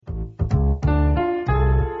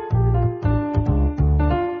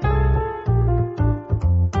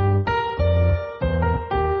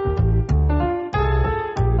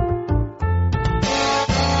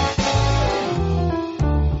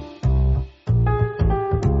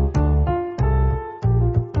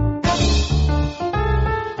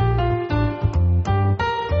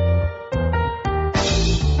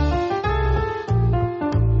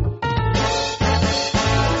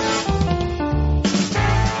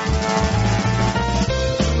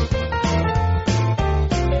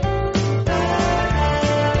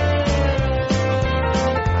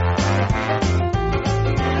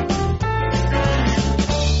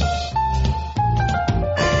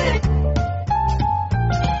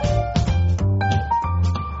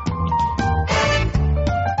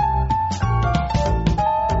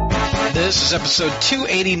This is episode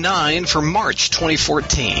 289 for March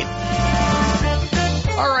 2014.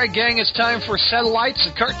 All right, gang, it's time for Satellites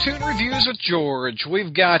and Cartoon Reviews with George.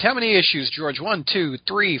 We've got, how many issues, George? 1, 2,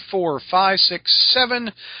 3, 4, 5, 6,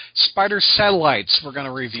 7 Spider Satellites we're going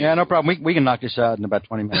to review. Yeah, no problem. We can knock this out in about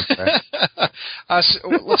 20 minutes. Right? So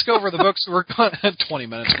let's go over the books. We're going 20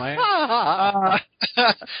 minutes, man.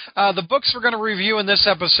 The books we're going to review in this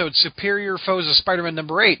episode: Superior Foes of Spider-Man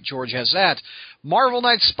 #8. George has that. Marvel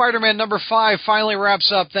Knights Spider-Man #5 finally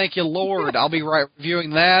wraps up. Thank you, Lord. I'll be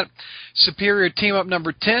reviewing that. Superior Team Up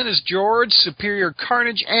 #10 is George. Superior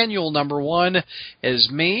Carnage Annual #1 is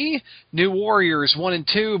me. New Warriors 1 and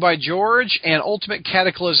 2 by George. And Ultimate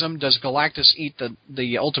Cataclysm: Does Galactus Eat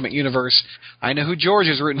the Ultimate Universe? I know who George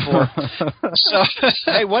is rooting for. So,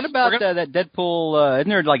 hey, what about that Deadpool? Isn't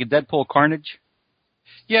there like a Deadpool Carnage?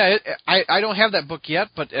 Yeah, I don't have that book yet,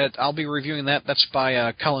 but I'll be reviewing that. That's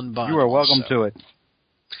by Cullen Bunn. You are welcome to it.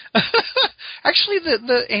 Actually,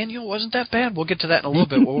 the annual wasn't that bad. We'll get to that in a little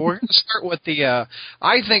bit. Well, we're going to start with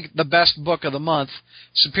I think the best book of the month,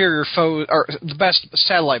 Superior Foes, or the best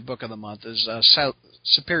satellite book of the month is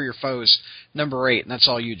Superior Foes #8, and that's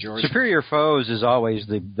all you, George. Superior Foes is always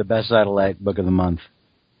the best satellite book of the month.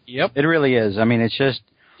 Yep. It really is. I mean,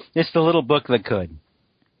 it's the little book that could.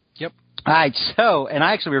 Yep. All right, so, and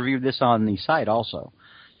I actually reviewed this on the site also.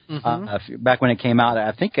 Back when it came out,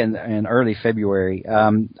 I think in early February.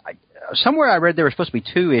 Somewhere I read there were supposed to be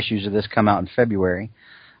 2 issues of this come out in February,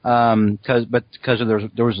 because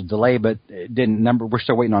there was a delay, but it didn't. We're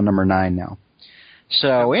still waiting on #9 now.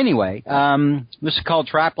 So anyway, this is called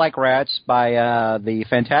Trapped Like Rats by the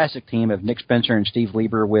fantastic team of Nick Spencer and Steve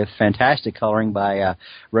Lieber, with fantastic coloring by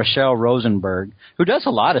Rachelle Rosenberg, who does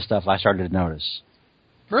a lot of stuff I started to notice.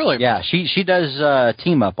 Really? Yeah, she does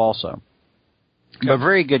Team Up also. But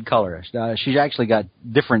very good colorist. She's actually got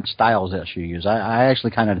different styles that she uses. I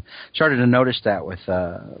actually kind of started to notice that with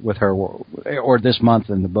her, or this month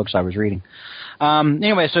in the books I was reading.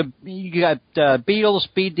 Anyway, so you got Beetle,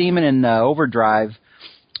 Speed Demon, and Overdrive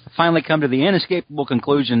finally come to the inescapable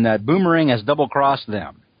conclusion that Boomerang has double-crossed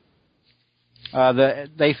them.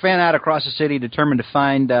 They fan out across the city, determined to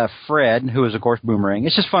find Fred, who is, of course, Boomerang.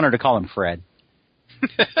 It's just funner to call him Fred.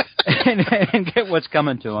 and get what's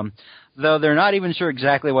coming to him, though they're not even sure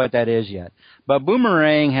exactly what that is yet. But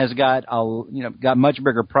Boomerang has got much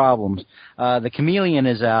bigger problems. The Chameleon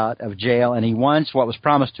is out of jail, and he wants what was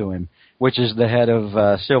promised to him, which is the head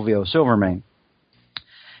of Silvio Silvermane.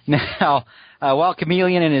 Now, while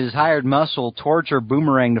Chameleon and his hired muscle torture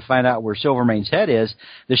Boomerang to find out where Silvermane's head is,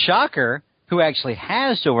 the Shocker, who actually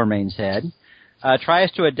has Silvermane's head,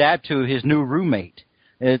 tries to adapt to his new roommate.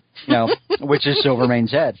 Which is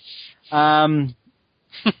Silvermane's head.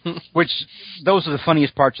 Which those are the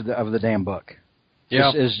funniest parts of the damn book.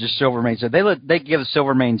 Yeah, is just Silvermane's head. They give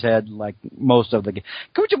Silvermane's head like most of the. Why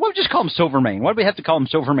don't we just call him Silvermane? Why do we have to call him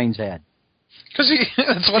Silvermane's head? Because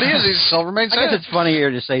that's what he is. He's Silvermane's head. I guess it's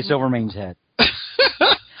funnier to say Silvermane's head.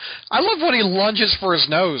 I love when he lunges for his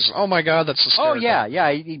nose. Oh my God, that's hysterical. Oh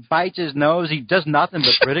yeah. He bites his nose. He does nothing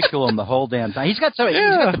but ridicule him the whole damn time. He's got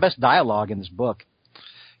the best dialogue in this book.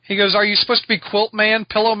 He goes, "Are you supposed to be Quilt Man,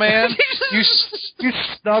 Pillow Man? You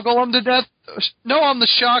snuggle him to death? No, I'm the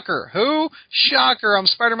Shocker. Who? Shocker. I'm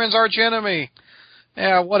Spider-Man's arch enemy.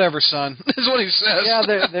 Yeah, whatever, son." Is what he says.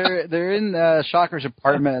 Yeah, they're in Shocker's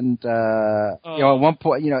apartment. At one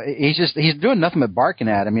point, he's doing nothing but barking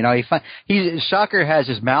at him. Shocker has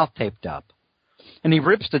his mouth taped up, and he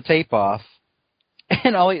rips the tape off.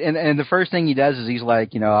 And and the first thing he does is he's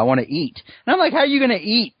like, "I want to eat." And I'm like, "How are you going to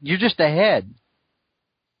eat? You're just a head."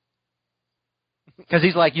 Because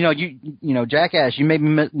he's like, jackass, you made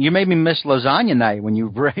me miss lasagna night when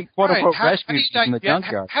you quote unquote rescued me from the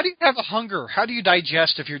junkyard. How do you have a hunger? How do you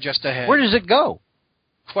digest if you're just a head? Where does it go?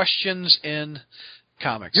 Questions in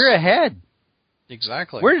comics. You're a head.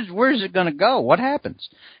 Exactly. Where is it going to go? What happens?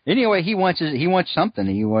 Anyway, he wants something.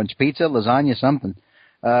 He wants pizza, lasagna, something.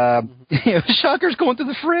 Shocker's going to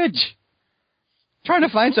the fridge, trying to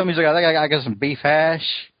find something. He's like, I got some beef hash.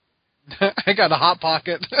 I got a Hot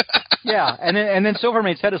Pocket. Yeah, and then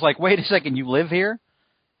Silvermane's head is like, "Wait a second, you live here?"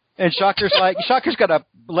 And Shocker's got a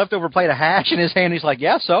leftover plate of hash in his hand. He's like,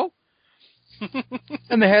 "Yeah, so?"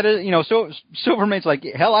 And the head is, Silvermane's like,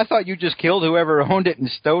 "Hell, I thought you just killed whoever owned it and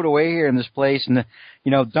stowed away here in this place and,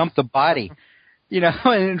 dumped the body."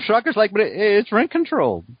 And Shocker's like, "But it's rent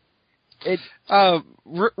controlled."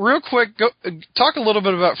 Real quick, talk a little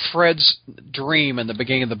bit about Fred's dream in the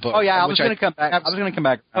beginning of the book. Oh yeah, I was going to come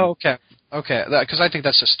back. Oh, okay, because I think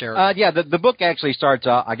that's hysterical. Yeah, the book actually starts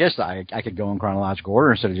off. I guess I could go in chronological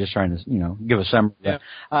order instead of just trying to give a summary. Yeah.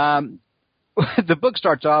 The book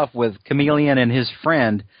starts off with Chameleon and his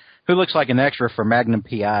friend, who looks like an extra for Magnum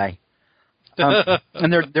PI.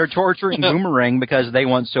 And they're torturing Boomerang because they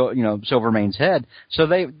want Silvermane's head. So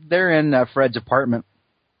they're in Fred's apartment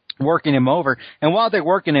working him over. And while they're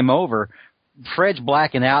working him over, Fred's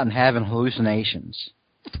blacking out and having hallucinations,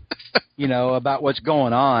 about what's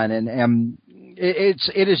going on. And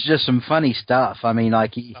it is just some funny stuff. I mean,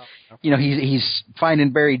 like he's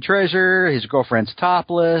finding buried treasure. His girlfriend's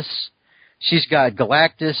topless. She's got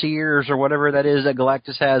Galactus ears or whatever that is that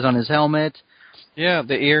Galactus has on his helmet. Yeah,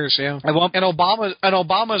 the ears, yeah. And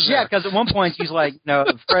Obama's yeah, because at one point she's like,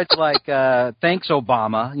 Fred's like, thanks,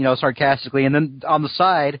 Obama, sarcastically. And then on the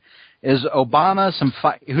side is Obama,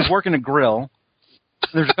 who's working a grill.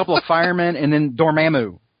 There's a couple of firemen, and then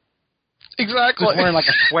Dormammu. Exactly. Who's wearing like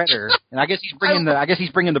a sweater. And I guess he's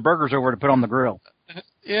bringing the burgers over to put on the grill.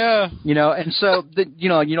 Yeah. And so,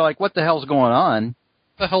 like, what the hell's going on?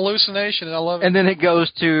 The hallucination, I love it. And then it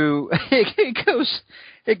goes to,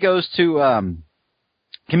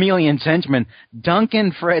 Chameleon's henchman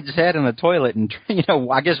dunking Fred's head in the toilet and,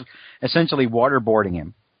 I guess essentially waterboarding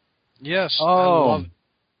him. Yes. Oh. I love it.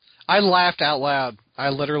 I laughed out loud. I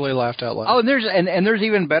literally laughed out loud. Oh, and there's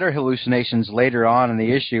even better hallucinations later on in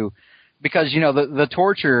the issue because, the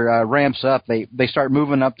torture ramps up. They start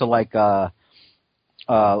moving up to like they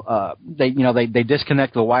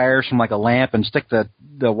disconnect the wires from like a lamp and stick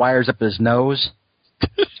the wires up his nose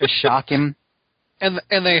to shock him. And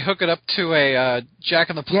they hook it up to a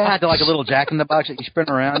Jack in the Box. Yeah, to like a little Jack in the Box that you spin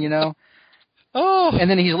around, Oh. And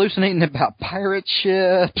then he's hallucinating about pirate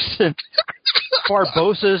ships and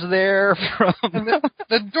Barbossa's there from.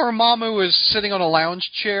 The Dormammu is sitting on a lounge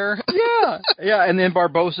chair. Yeah, and then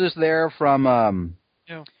Barbossa's there from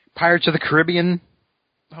Pirates of the Caribbean.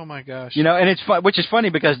 Oh my gosh! And it's fun, which is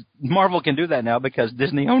funny because Marvel can do that now because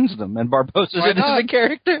Disney owns them, and Barbossa's a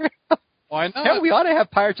character. Why not? Hell, we ought to have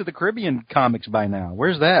Pirates of the Caribbean comics by now.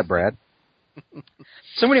 Where's that, Brad?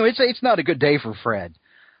 So anyway, it's not a good day for Fred.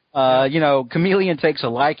 Chameleon takes a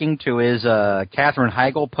liking to his Katherine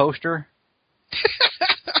Heigl poster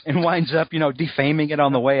and winds up, defaming it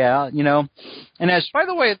on the way out. And as by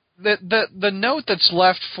the way, the note that's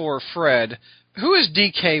left for Fred, who is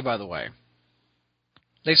DK, by the way?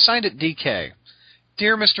 They signed it DK.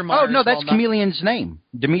 Dear Mr. Myers. Oh no, that's Chameleon's name,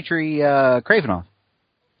 Dmitry Kravinoff.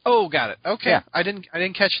 Oh, got it. Okay, yeah. I didn't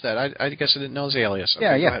catch that. I guess I didn't know his alias.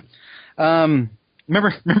 Okay, yeah.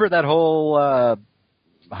 Remember that whole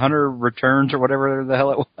Hunter Returns or whatever the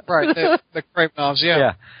hell it was? Right, the Kravenovs, yeah.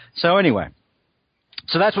 Yeah. So anyway,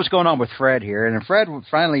 that's what's going on with Fred here, and Fred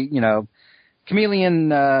finally,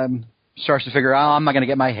 Chameleon starts to figure out, I'm not going to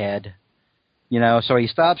get my head, so he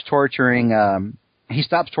stops torturing. He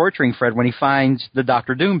stops torturing Fred when he finds the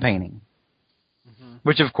Dr. Doom painting.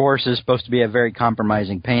 Which, of course, is supposed to be a very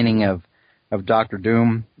compromising painting of Dr.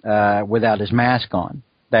 Doom without his mask on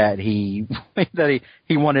that he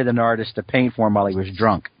wanted an artist to paint for him while he was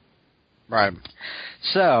drunk. Right.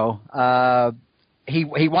 So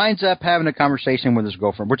he winds up having a conversation with his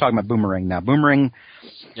girlfriend. We're talking about Boomerang now. Boomerang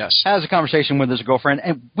has a conversation with his girlfriend,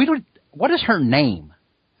 and what is her name?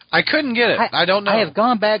 I couldn't get it. I don't know. I have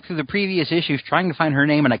gone back through the previous issues trying to find her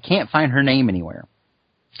name, and I can't find her name anywhere.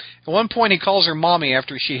 At one point, he calls her mommy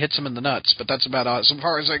after she hits him in the nuts, but that's about as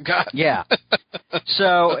far as I got. Yeah.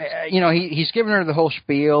 So, he's giving her the whole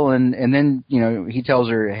spiel, and then, he tells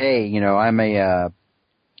her, hey, I'm a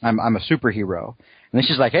superhero. And then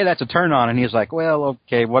she's like, hey, that's a turn on. And he's like, well,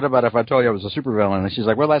 okay, what about if I told you I was a supervillain? And she's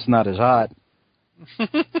like, well, that's not as hot.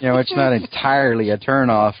 It's not entirely a turn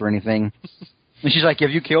off or anything. And she's like, have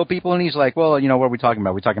you killed people? And he's like, well, what are we talking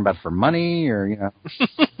about? Are we talking about for money or,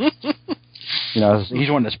 he's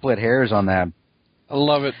wanting to split hairs on that. I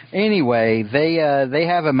love it. Anyway, they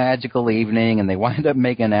have a magical evening, and they wind up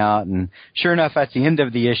making out. And sure enough, at the end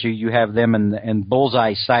of the issue, you have them in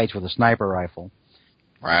Bullseye's sights with a sniper rifle.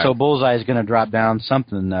 Right. So Bullseye is going to drop down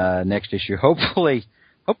something next issue. Hopefully,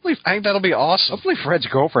 I think that'll be awesome. Hopefully, Fred's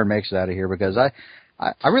girlfriend makes it out of here because I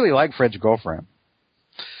really like Fred's girlfriend.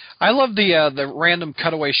 I love the random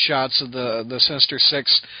cutaway shots of the Sinister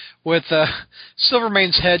Six with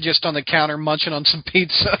Silvermane's head just on the counter munching on some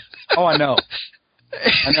pizza. Oh, I know.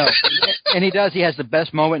 And he does. He has the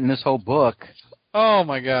best moment in this whole book. Oh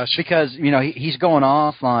my gosh! Because he's going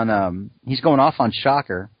off on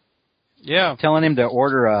Shocker. Yeah. Telling him to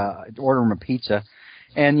order him a pizza.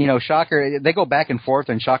 And, Shocker, they go back and forth,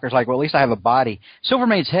 and Shocker's like, well, at least I have a body.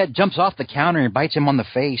 Silvermane's head jumps off the counter and bites him on the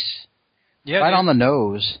face. Yeah, right on the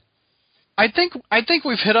nose. I think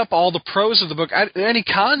we've hit up all the pros of the book. Any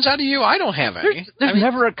cons out of you? I don't have any. There's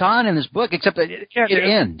never a con in this book, except that it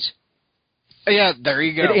ends. Yeah, there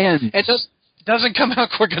you go. It ends. It doesn't come out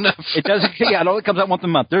quick enough. It doesn't. Yeah, it only comes out once a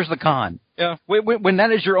month. There's the con. Yeah. When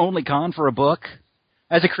that is your only con for a book,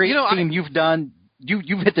 as a creative team,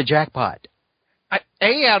 you've hit the jackpot.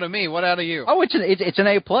 A out of me. What out of you? Oh, it's an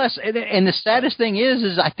A+. And the saddest thing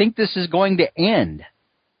is I think this is going to end.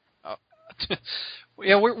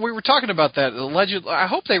 Yeah, we were talking about that. I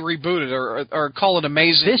hope they reboot it or call it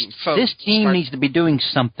Amazing. This team needs to be doing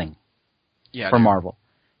something for Marvel.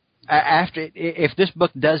 If this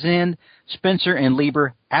book does end, Spencer and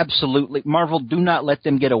Lieber, absolutely. Marvel, do not let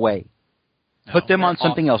them get away. Put them on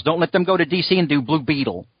something else. Don't let them go to DC and do Blue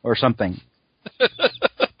Beetle or something.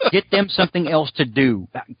 Get them something else to do.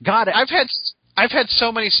 God, I've had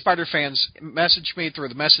so many Spider fans message me through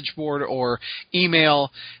the message board or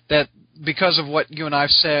email that because of what you and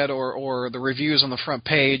I've said or the reviews on the front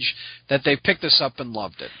page that they picked this up and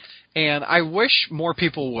loved it. And I wish more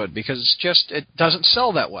people would because it doesn't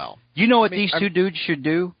sell that well. You know what these two dudes should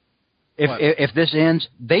do? If this ends,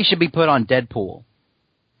 they should be put on Deadpool.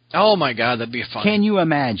 Oh my God, that'd be fun. Can you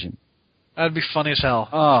imagine? That'd be funny as hell.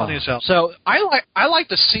 Oh, funny as hell. So I like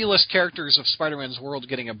the C-list characters of Spider-Man's world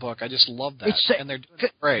getting a book. I just love that, and they're doing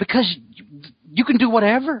it great because you can do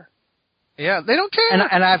whatever. Yeah, they don't care.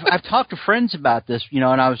 And I've talked to friends about this, and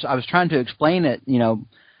I was trying to explain it,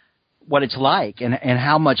 what it's like and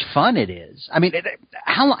how much fun it is. I mean,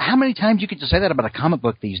 how many times you get to say that about a comic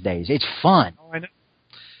book these days? It's fun. Oh, I know.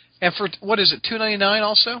 And for what is it, $2.99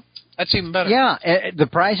 also? That's even better. Yeah, the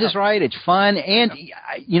price is right. It's fun, and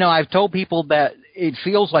I've told people that it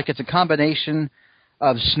feels like it's a combination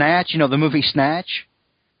of Snatch, the movie Snatch,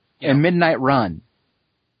 and Midnight Run.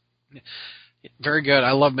 Very good.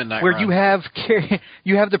 I love Midnight Where Run.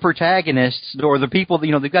 you have the protagonists or the people,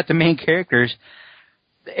 they've got the main characters.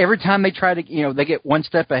 Every time they try to, they get one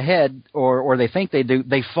step ahead, or they think they do,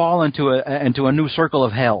 they fall into a new circle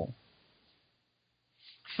of hell.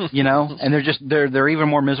 And they're even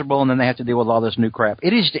more miserable, and then they have to deal with all this new crap.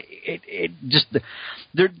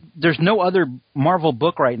 There's no other Marvel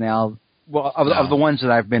book right now, of the ones that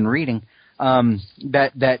I've been reading,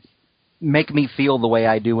 that make me feel the way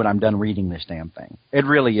I do when I'm done reading this damn thing. It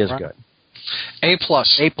really is good. A+.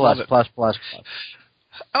 plus.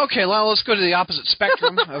 Okay, well, let's go to the opposite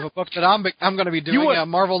spectrum of a book that I'm going to be doing.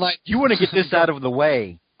 Marvel Knight. You want to get this out of the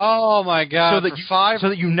way. Oh my God! So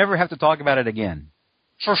that you never have to talk about it again.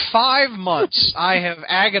 For 5 months, I have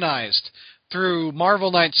agonized through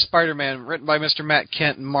Marvel Knights Spider-Man, written by Mr. Matt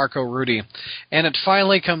Kent and Marco Rudy, and it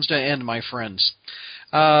finally comes to an end, my friends.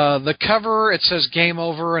 The cover, it says Game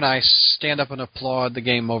Over, and I stand up and applaud the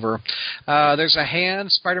Game Over. There's a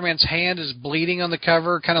hand. Spider-Man's hand is bleeding on the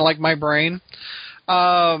cover, kind of like my brain.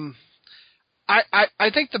 I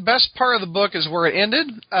think the best part of the book is where it ended.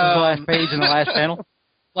 The last page and the last panel?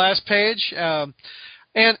 Last page. And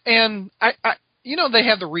they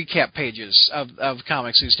have the recap pages of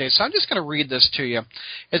comics these days, so I'm just going to read this to you.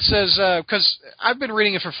 It says, because I've been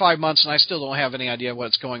reading it for 5 months and I still don't have any idea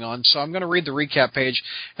what's going on, so I'm going to read the recap page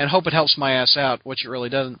and hope it helps my ass out, which it really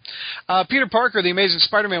doesn't. Peter Parker, the Amazing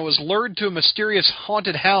Spider-Man, was lured to a mysterious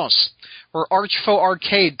haunted house where Archfoe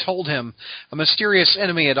Arcade told him a mysterious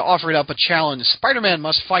enemy had offered up a challenge. Spider-Man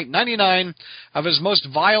must fight 99 of his most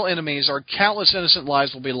vile enemies or countless innocent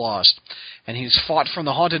lives will be lost. And he's fought from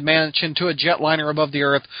the haunted mansion to a jetliner above the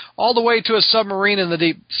earth, all the way to a submarine in the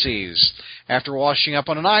deep seas. After washing up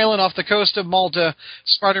on an island off the coast of Malta,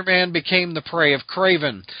 Spider-Man became the prey of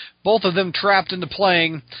Kraven, both of them trapped into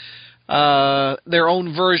playing their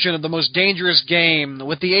own version of the most dangerous game.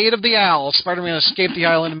 With the aid of the Owl, Spider-Man escaped the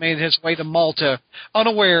island and made his way to Malta,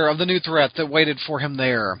 unaware of the new threat that waited for him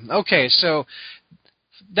there. Okay, so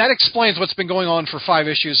that explains what's been going on for 5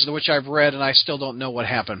 issues, which I've read, and I still don't know what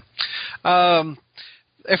happened.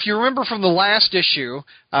 If you remember from the last issue,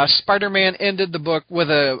 Spider-Man ended the book with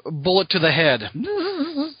a bullet to the head.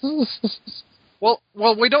 Well,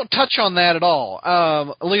 we don't touch on that at all.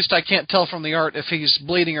 At least I can't tell from the art if he's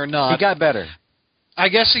bleeding or not. He got better. I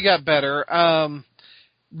guess he got better.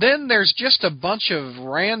 Then there's just a bunch of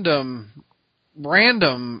random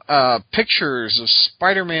pictures of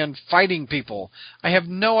Spider-Man fighting people. I have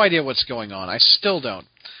no idea what's going on. I still don't.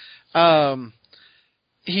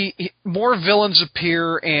 More villains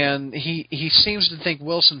appear, and he seems to think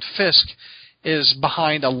Wilson Fisk is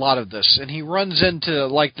behind a lot of this, and he runs into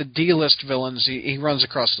like the D-list villains. He runs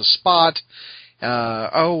across the Spot.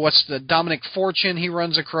 What's the Dominic Fortune he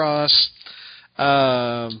runs across?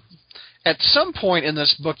 At some point in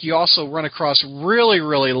this book, you also run across really,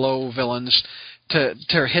 really low villains to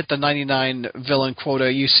hit the 99 villain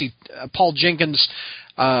quota. You see Paul Jenkins'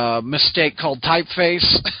 mistake called Typeface.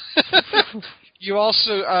 You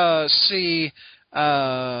also see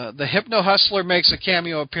the Hypno Hustler makes a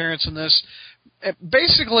cameo appearance in this.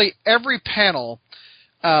 Basically, every panel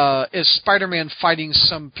is Spider-Man fighting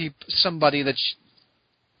somebody that's,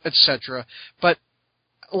 etc. But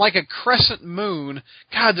like a crescent moon,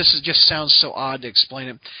 God, just sounds so odd to explain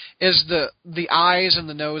it, is the eyes and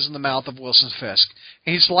the nose and the mouth of Wilson Fisk.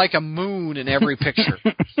 He's like a moon in every picture.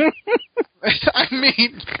 I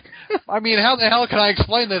mean, how the hell can I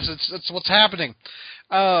explain this? It's what's happening.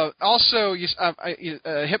 Also,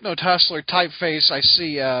 Hypno Tussler typeface. I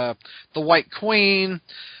see the White Queen,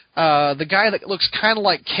 the guy that looks kind of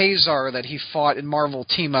like Kazar that he fought in Marvel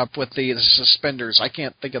Team Up with the suspenders. I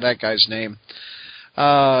can't think of that guy's name.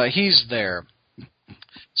 He's there.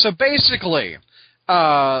 So basically,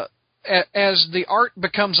 as the art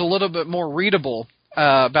becomes a little bit more readable,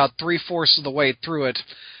 about 3/4 of the way through it,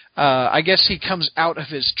 I guess he comes out of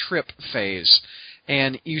his trip phase,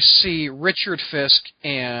 and you see Richard Fisk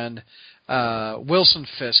and Wilson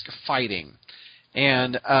Fisk fighting.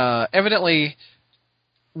 And evidently,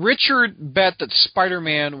 Richard bet that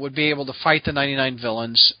Spider-Man would be able to fight the 99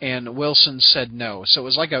 villains, and Wilson said no. So it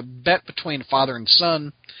was like a bet between father and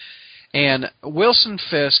son, and Wilson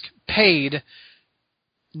Fisk paid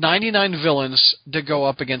 99 villains to go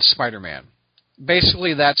up against Spider-Man.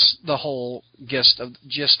 Basically, that's the whole gist of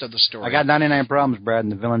the story. I got 99 problems, Brad,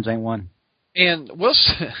 and the villains ain't one. And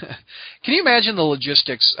Wilson, can you imagine the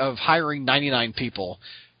logistics of hiring 99 people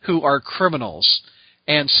who are criminals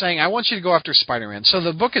and saying, I want you to go after Spider-Man? So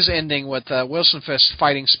the book is ending with Wilson Fisk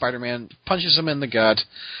fighting Spider-Man, punches him in the gut.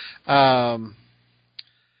 And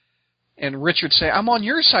Richard say, I'm on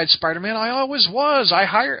your side, Spider-Man. I always was. I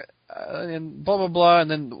hired... and blah, blah, blah. And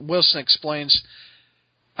then Wilson explains...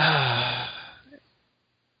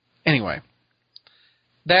 Anyway,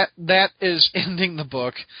 that is ending the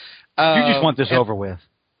book. You just want this over with.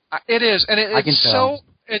 It is, and I can tell.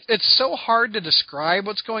 It's so hard to describe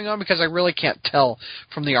what's going on because I really can't tell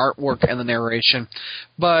from the artwork and the narration.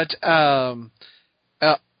 But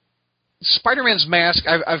Spider-Man's mask,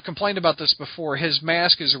 I've complained about this before. His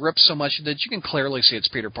mask is ripped so much that you can clearly see it's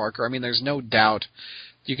Peter Parker. I mean, there's no doubt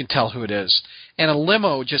you can tell who it is. And a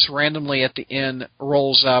limo just randomly at the end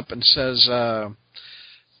rolls up and says,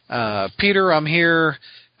 Peter, I'm here.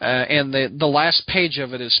 And the last page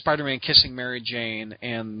of it is Spider-Man kissing Mary Jane,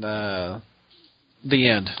 and the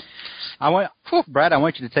end. Brad, I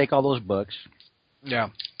want you to take all those books. Yeah.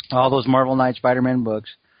 All those Marvel Knight Spider-Man books.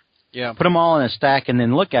 Yeah. Put them all in a stack and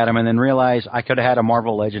then look at them and then realize I could have had a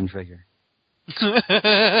Marvel Legend figure.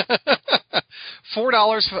 $4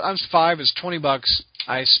 times 5 is $20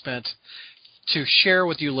 I spent to share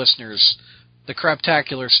with you listeners the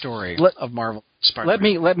craptacular story of Marvel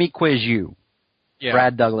Spider-Man. Let me quiz you. Yeah.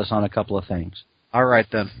 Brad Douglas on a couple of things. All right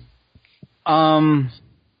then.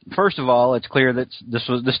 First of all, it's clear that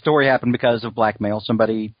this story happened because of blackmail.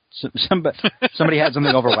 Somebody had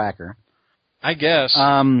something over Whacker. I guess.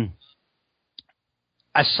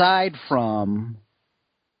 Aside from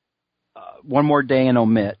One More Day and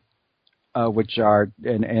Omit, which are,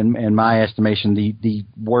 in my estimation, the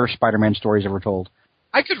worst Spider-Man stories ever told.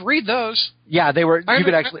 I could read those. Yeah, they were. I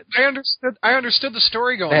understood the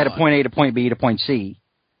story going on. They had a point A to point B to point C.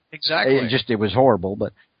 Exactly. It was horrible,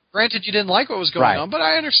 but granted, you didn't like what was going on, but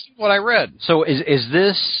I understood what I read. So is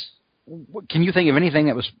this? Can you think of anything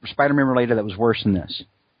that was Spider-Man related that was worse than this?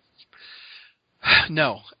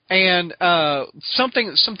 No. And some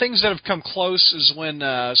things that have come close is when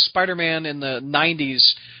Spider-Man in the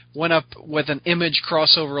 90s went up with an Image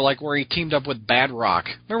crossover, like where he teamed up with Bad Rock.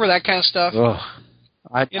 Remember that kind of stuff? Ugh.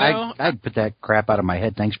 I'd put that crap out of my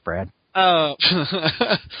head. Thanks, Brad. That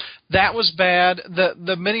was bad.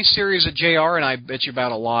 The miniseries that JR and I bitch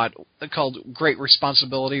about a lot, called Great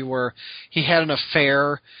Responsibility, where he had an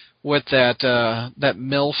affair with that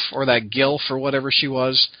MILF or that GILF or whatever she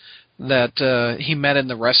was that he met in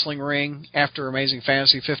the wrestling ring after Amazing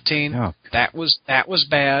Fantasy 15. Oh. That was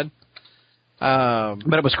bad. But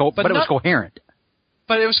it was coherent.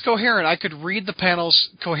 But it was coherent. I could read the panels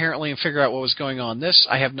coherently and figure out what was going on. This,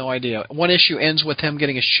 I have no idea. One issue ends with him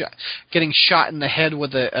getting shot in the head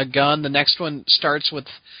with a gun. The next one starts with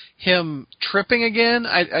him tripping again.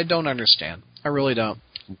 I don't understand. I really don't.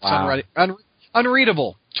 Wow. It's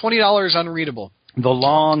unreadable. $20 unreadable. The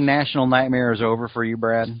long national nightmare is over for you,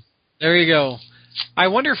 Brad. There you go. I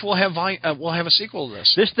wonder if we'll have a sequel to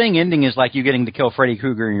this. This thing ending is like you getting to kill Freddy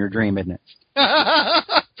Krueger in your dream, isn't it?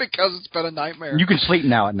 Because it's been a nightmare. You can sleep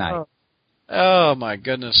now at night. Oh my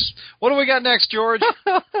goodness. What do we got next, George?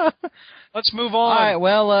 Let's move on. All right,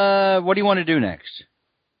 well, what do you want to do next?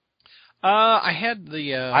 I had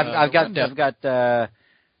the I've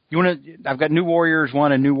got New Warriors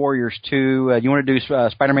 1 and New Warriors 2. Do you want to do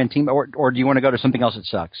Spider-Man Team, or do you want to go to something else that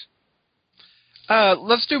sucks?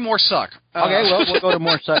 Let's do more suck. Okay, well, we'll go to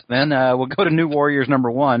more suck then. We'll go to New Warriors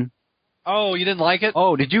 #1. Oh, you didn't like it?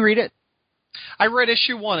 Oh, did you read it? I read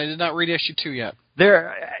issue 1. I did not read issue 2 yet.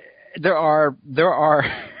 There are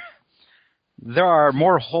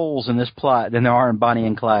more holes in this plot than there are in Bonnie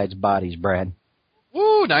and Clyde's bodies, Brad.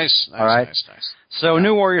 Woo, nice. All right. Nice. So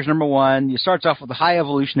New Warriors #1, it starts off with the High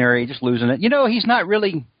Evolutionary just losing it. You know, he's not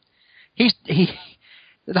really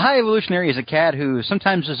the High Evolutionary is a cat who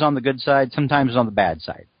sometimes is on the good side, sometimes is on the bad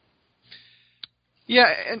side.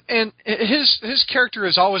 Yeah, and his character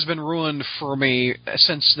has always been ruined for me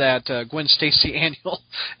since that Gwen Stacy annual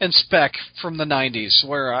and Spec from the 90s,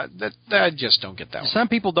 where I just don't get that one. Some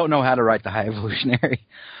people don't know how to write the High Evolutionary.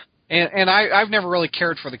 And I've never really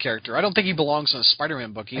cared for the character. I don't think he belongs in a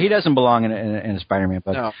Spider-Man book either. He doesn't belong in a Spider-Man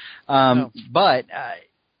book. No. But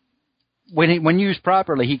when used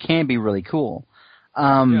properly, he can be really cool.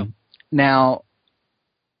 Now,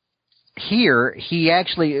 here, he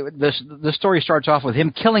actually, the story starts off with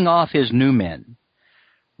him killing off his new men,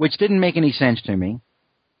 which didn't make any sense to me,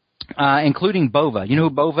 including Bova. You know who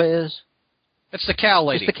Bova is? It's the cow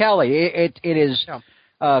lady. It's the cow lady. It is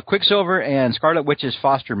Quicksilver and Scarlet Witch's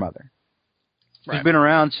foster mother. Right. She's been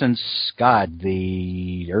around since,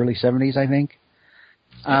 the early 70s, I think.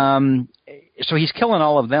 So he's killing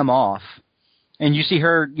all of them off. And you see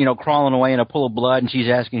her, crawling away in a pool of blood, and she's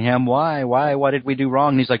asking him, why, what did we do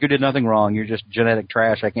wrong? And he's like, you did nothing wrong. You're just genetic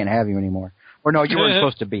trash. I can't have you anymore. Or no, you weren't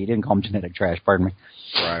supposed to be. He didn't call him genetic trash, pardon me.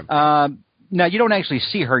 Right. Now, you don't actually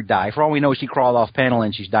see her die. For all we know, she crawled off panel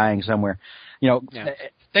and she's dying somewhere. Yeah.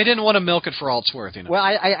 They didn't want to milk it for all it's worth, Well,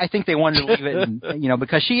 I think they wanted to leave it,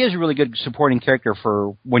 because she is a really good supporting character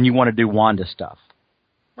for when you want to do Wanda stuff.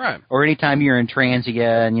 Right. Or anytime you're in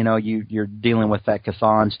Transia and, you're dealing with that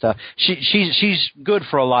Chthon stuff. She's good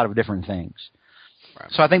for a lot of different things. Right.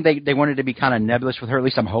 So I think they wanted to be kind of nebulous with her. At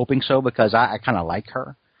least I'm hoping so, because I kind of like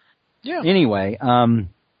her. Yeah. Anyway,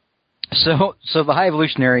 so the High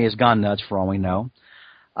Evolutionary has gone nuts for all we know.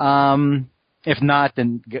 If not,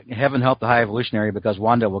 then heaven help the High Evolutionary, because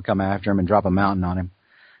Wanda will come after him and drop a mountain on him.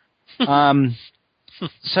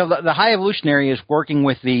 So the High Evolutionary is working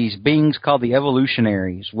with these beings called the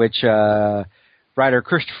Evolutionaries, which writer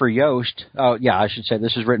Christopher Yost, I should say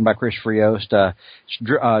this is written by Christopher Yost,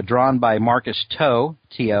 drawn by Marcus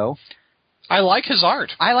T.O. I like his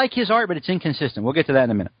art. I like his art, but it's inconsistent. We'll get to that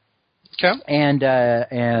in a minute. Okay.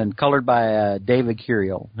 And colored by David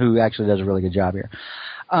Curiel, who actually does a really good job here.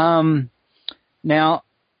 Now,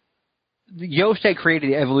 Yost had created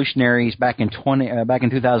the Evolutionaries back in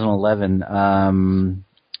 2011.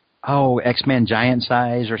 X-Men Giant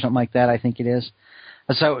Size or something like that, I think it is.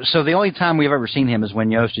 So the only time we've ever seen him is when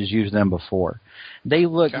Yost has used them before. They're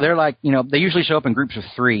like, they usually show up in groups of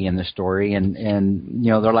 3 in this story, and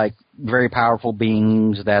they're like very powerful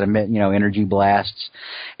beings that emit, energy blasts.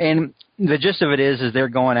 And the gist of it is they're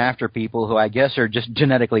going after people who I guess are just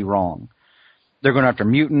genetically wrong. They're going after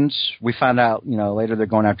mutants. We find out, later they're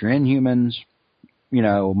going after Inhumans,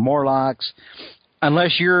 Morlocks.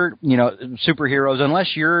 Unless you're, superheroes,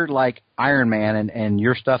 unless you're like Iron Man and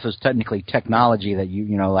your stuff is technically technology that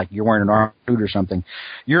like you're wearing an armor suit or something,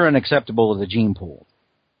 you're unacceptable to the gene pool.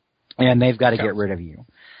 And they've got to get rid of you.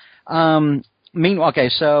 Meanwhile,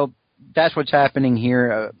 so that's what's happening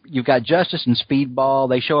here. You've got Justice and Speedball.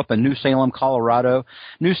 They show up in New Salem, Colorado.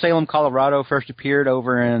 New Salem, Colorado first appeared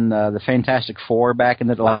over in the Fantastic Four back in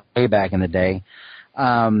the day.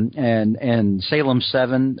 And Salem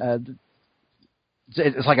 7,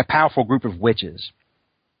 it's like a powerful group of witches.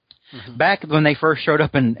 Mm-hmm. Back when they first showed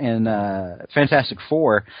up in Fantastic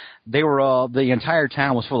Four, the entire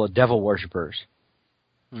town was full of devil worshippers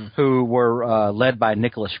who were led by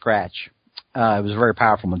Nicholas Scratch. He was a very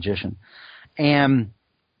powerful magician. And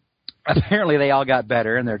apparently they all got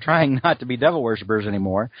better, and they're trying not to be devil worshippers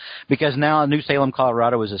anymore, because now New Salem,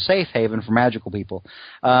 Colorado is a safe haven for magical people.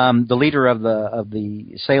 The leader of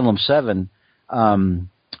the Salem 7,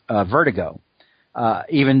 Vertigo,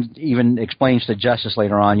 even explains to Justice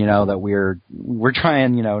later on, that we're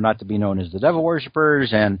trying, not to be known as the devil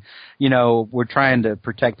worshippers, and, we're trying to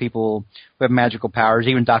protect people who have magical powers.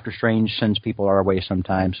 Even Doctor Strange sends people our way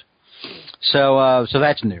sometimes. So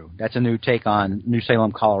that's new. That's a new take on New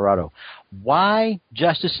Salem, Colorado. Why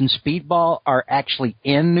Justice and Speedball are actually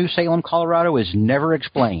in New Salem, Colorado is never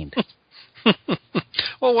explained.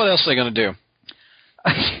 Well, what else are they going to do?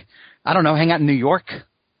 I don't know. Hang out in New York?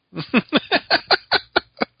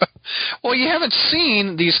 Well, you haven't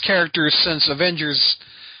seen these characters since Avengers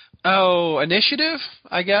Initiative,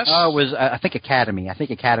 I guess? It was, I think Academy. I think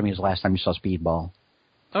Academy was the last time you saw Speedball.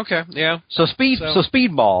 Okay, yeah. So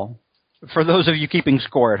Speedball, for those of you keeping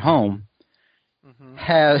score at home,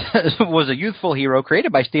 was a youthful hero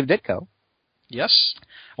created by Steve Ditko. Yes.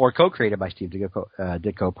 Or co-created by Steve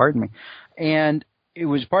Ditko, pardon me. And it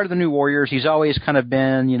was part of the New Warriors. He's always kind of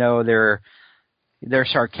been, they're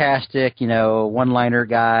sarcastic, one-liner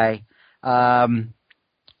guy.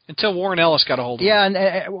 Until Warren Ellis got a hold of him. Yeah,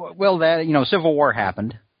 and Civil War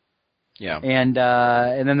happened. Yeah. And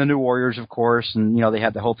then the New Warriors, of course, and they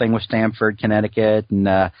had the whole thing with Stamford, Connecticut, and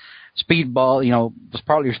Speedball, was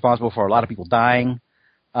partly responsible for a lot of people dying.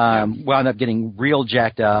 Wound up getting real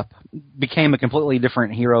jacked up, became a completely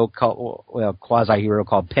different hero, quasi-hero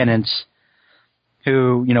called Penance,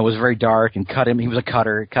 who, was very dark and he was a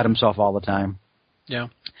cutter, cut himself all the time. Yeah.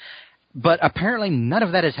 But apparently none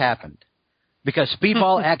of that has happened, because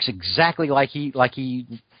Speedball acts exactly like he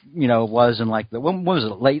was in when was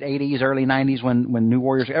it, late 80s, early 90s when New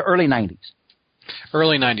Warriors, early 90s.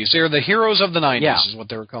 Early 90s. They're the heroes of the 90s, yeah. Is what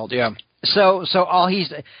they were called, yeah. So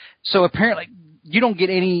apparently you don't get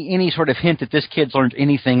any sort of hint that this kid's learned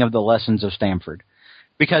anything of the lessons of Stamford,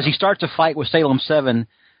 because he starts a fight with Salem 7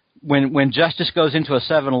 when Justice goes into a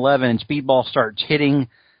 7-Eleven and Speedball starts hitting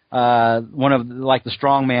one of the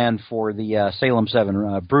strongman for the Salem 7,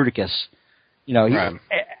 Bruticus. Right.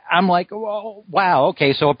 I'm like, oh, wow,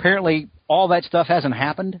 okay, so apparently all that stuff hasn't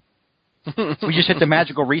happened. We just hit the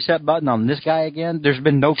magical reset button on this guy again. There's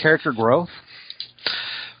been no character growth.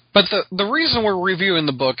 But the reason we're reviewing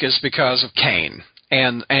the book is because of Kane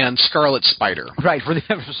and Scarlet Spider. Right.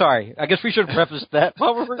 Sorry, I guess we should preface that. People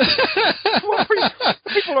are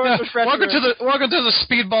welcome to the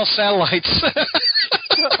Speedball satellites.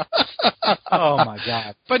 Oh my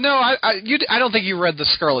God! But no, I don't think you read the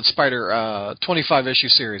Scarlet Spider 25-issue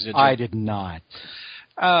series, did you? I did not.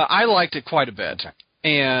 I liked it quite a bit.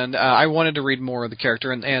 And I wanted to read more of the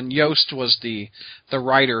character, and Yost was the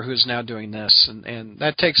writer who's now doing this, and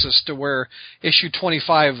that takes us to where issue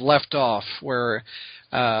 25 left off, where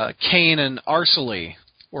Kane and Arcely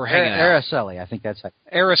were hanging out. Araceli, I think that's it.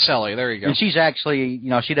 Araceli, there you go. And she's actually,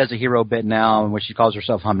 she does a hero bit now in which she calls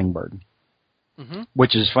herself Hummingbird,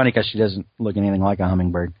 which is funny because she doesn't look anything like a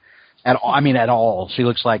hummingbird at all. I mean, at all. She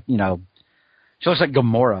looks like, she looks like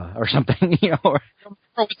Gamora or something, Gamora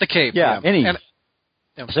with the cape. Yeah.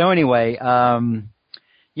 So anyway,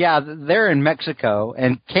 they're in Mexico,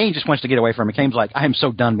 and Kane just wants to get away from it. Kane's like, I am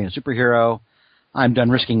so done being a superhero. I'm done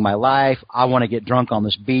risking my life. I want to get drunk on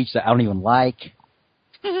this beach that I don't even like.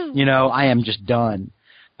 I am just done.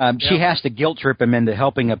 She has to guilt trip him into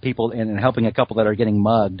helping helping a couple that are getting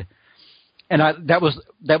mugged. And that was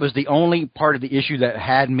the only part of the issue that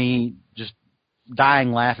had me just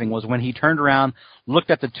dying laughing, was when he turned around,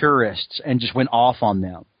 looked at the tourists, and just went off on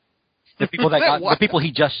them. The people the people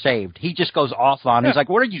he just saved. He just goes off on. He's like,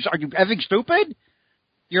 "What are you effing stupid?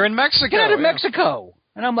 You're in Mexico. Get out of Mexico."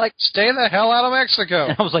 And I'm like, "Stay the hell out of Mexico."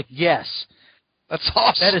 And I was like, "Yes, that's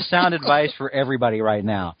awesome. That is sound advice for everybody right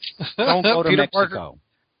now. Don't go to Mexico."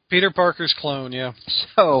 Peter Parker's clone, yeah.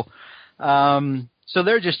 So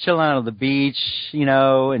they're just chilling out on the beach,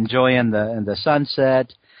 enjoying the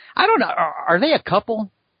sunset. I don't know. Are they a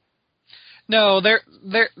couple? No,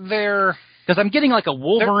 they're. Because I'm getting like a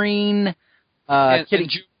Wolverine,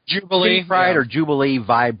 Jubilee, Pride or Jubilee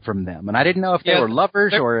vibe from them, and I didn't know if they were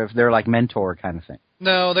lovers or if they're like mentor kind of thing.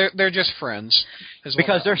 No, they're just friends.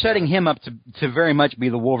 Because they're setting him up to very much be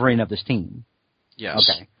the Wolverine of this team. Yes.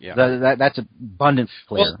 Okay. Yeah. That's abundantly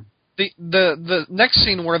clear. Well, the next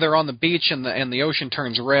scene where they're on the beach and the ocean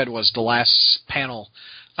turns red was the last panel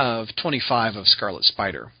of 25 of Scarlet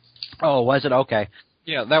Spider. Oh, was it? Okay.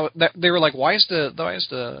 Yeah, that they were like, why is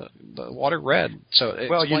the water red? So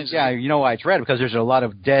you know why it's red, because there's a lot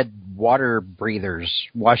of dead water breathers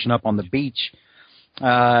washing up on the beach,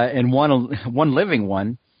 and one living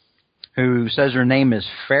one who says her name is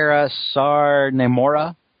Farah Sar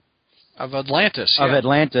Nemora of Atlantis. Of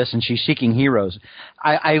Atlantis, and she's seeking heroes.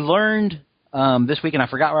 I learned this week, and I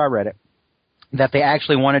forgot where I read it, that they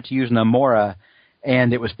actually wanted to use Namora,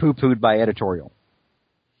 and it was poo-pooed by editorial.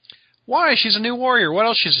 Why? She's a new warrior. What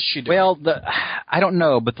else is she doing? Well, I don't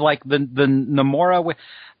know, but like the Namora,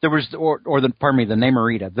 there was the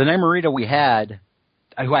Namorita. The Namorita we had,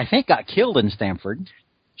 who I think got killed in Stamford.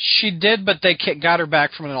 She did, but they got her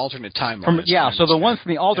back from an alternate timeline. So the one from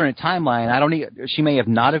the alternate timeline, she may have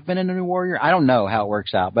not have been a new warrior. I don't know how it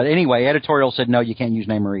works out, but anyway, editorial said no, you can't use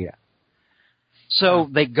Namorita. So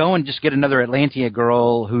they go and just get another Atlantea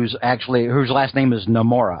girl whose last name is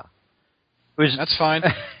Namora. That's fine.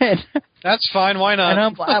 That's fine. Why not?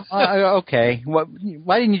 And I'm okay.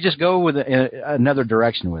 Why didn't you just go with another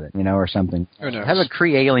direction with it, or something? Who knows? Have a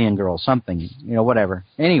Kree alien girl, something, whatever.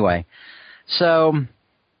 Anyway, so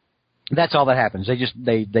that's all that happens.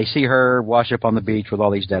 They see her wash up on the beach with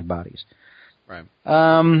all these dead bodies.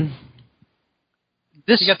 Right.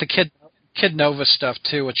 This You got the Kid Nova stuff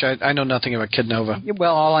too, which I know nothing about Kid Nova.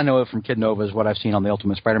 well, all I know from Kid Nova is what I've seen on the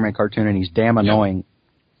Ultimate Spider-Man cartoon, and he's damn annoying.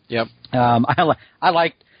 Yep. I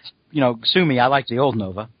liked, sue me, I like the old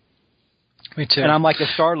Nova. Me too. And I'm like, if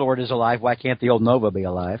Star-Lord is alive, why can't the old Nova be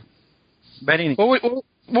alive? But anyway.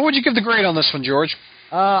 What would you give the grade on this one, George?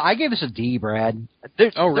 I gave this a D, Brad.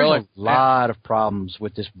 There's a lot of problems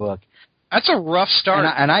with this book. That's a rough start.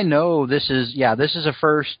 And I know this is a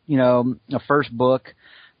first book.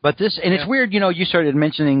 But it's weird, you started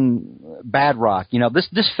mentioning Bad Rock.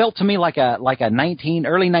 This felt to me like a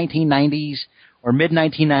early 1990s or mid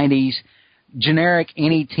 1990s generic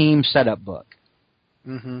any team setup book.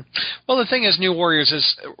 Mm-hmm. Well, the thing is, New Warriors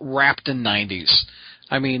is wrapped in 90s.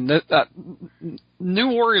 I mean, New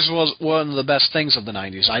Warriors was one of the best things of the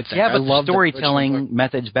 90s, I think. Yeah, but the storytelling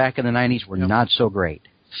methods back in the 90s were not so great.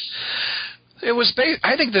 It was.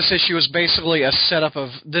 I think this issue is basically a setup of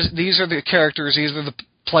these are the characters, these are the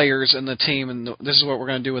players in the team, and this is what we're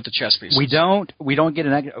going to do with the chess pieces. We don't get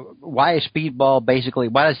why is Speedball basically?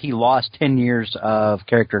 Why has he lost 10 years of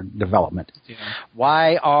character development? Yeah.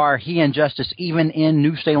 Why are he and Justice even in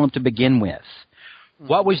New Salem to begin with?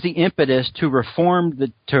 What was the impetus to form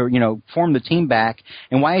the team back?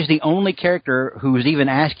 And why is the only character who is even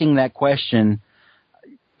asking that question,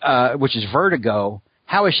 which is Vertigo,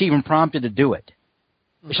 how is she even prompted to do it?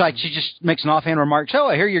 It's like she just makes an offhand remark, "Oh,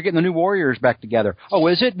 I hear you're getting the New Warriors back together." Oh,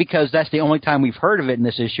 is it? Because that's the only time we've heard of it in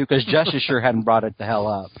this issue, because Justice sure hadn't brought it the hell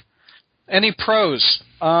up. Any pros?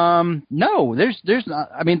 No, there's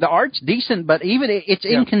not. I mean, the art's decent, but even it's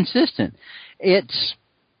inconsistent. It's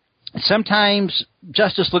sometimes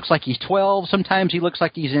Justice looks like he's 12, sometimes he looks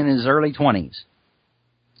like he's in his early 20s.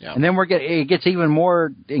 Yeah. And then it gets even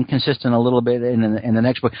more inconsistent a little bit in the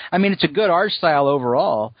next book. I mean, it's a good art style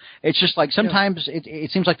overall. It's just like sometimes it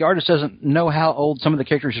seems like the artist doesn't know how old some of the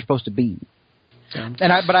characters are supposed to be.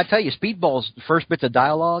 Yeah. But I tell you, Speedball's first bits of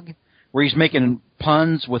dialogue, where he's making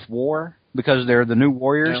puns with war because they're the New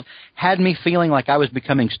Warriors, had me feeling like I was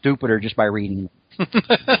becoming stupider just by reading them.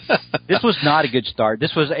 This was not a good start.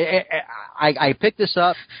 This was I picked this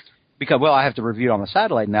up because, I have to review it on the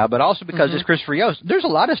satellite now, but also because it's Christopher Yost. There's a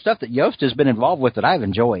lot of stuff that Yost has been involved with that I've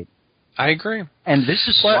enjoyed. I agree. And this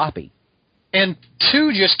is sloppy. And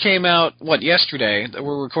 2 just came out, yesterday?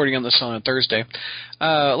 We're recording on this on a Thursday.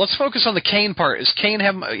 Let's focus on the Kane part. Is Kane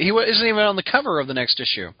he isn't even on the cover of the next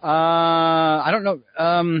issue? I don't know.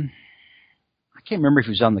 I can't remember if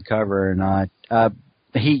he was on the cover or not.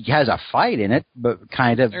 He has a fight in it, but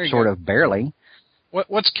kind of, sort of, barely.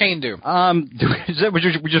 What's Kane do?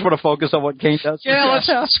 We just want to focus on what Kane does? Yeah,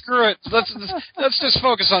 screw it. Let's just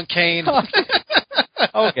focus on Kane.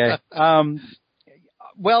 Okay.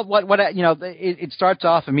 It starts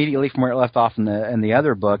off immediately from where it left off in the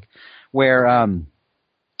other book, where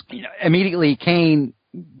immediately Kane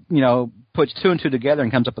puts 2 and 2 together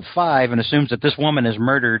and comes up with 5 and assumes that this woman has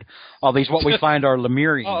murdered all these what we find are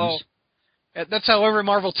Lemurians. Uh-oh. That's how every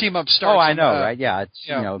Marvel team-up starts. Oh, I know, right? Yeah, it's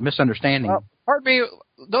misunderstanding. Pardon me,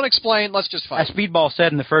 don't explain, let's just fight. As Speedball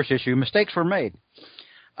said in the first issue, mistakes were made.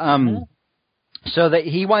 So that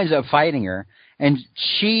he winds up fighting her, and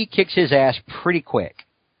she kicks his ass pretty quick.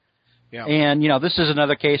 Yeah. And, this is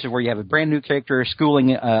another case of where you have a brand new character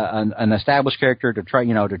schooling an established character to try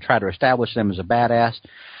to establish them as a badass.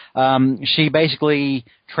 She basically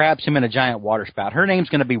traps him in a giant water spout. Her name's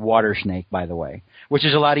going to be Water Snake, by the way, which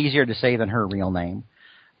is a lot easier to say than her real name.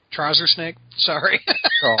 Trouser Snake? Sorry.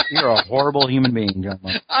 You're a horrible human being, John.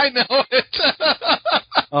 I know it.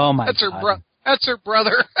 Oh, my God. That's her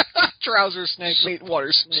brother. Trouser Snake, meet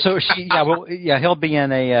Water Snake. So he'll be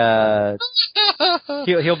in a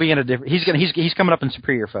he'll be in a different. He's coming up in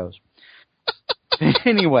Superior Foes.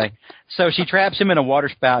 Anyway, so she traps him in a water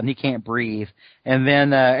spout and he can't breathe. And then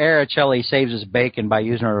Araceli saves his bacon by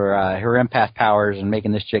using her empath powers and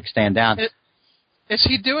making this chick stand down. Is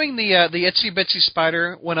he doing the itsy bitsy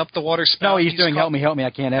spider went up the water spout? No, he's doing help me, I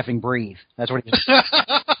can't effing breathe. That's what he's doing.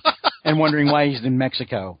 And wondering why he's in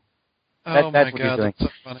Mexico. That's what he's doing. That's so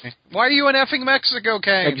funny. Why are you in effing Mexico,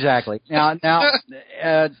 Kane? Exactly. Now,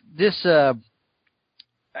 this.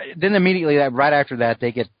 Then immediately, right after that,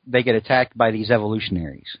 they get attacked by these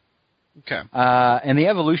evolutionaries. Okay. And the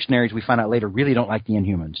evolutionaries, we find out later, really don't like the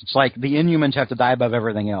Inhumans. It's like the Inhumans have to die above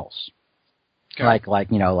everything else. Okay.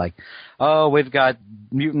 We've got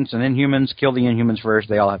mutants and Inhumans. Kill the Inhumans first.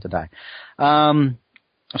 They all have to die.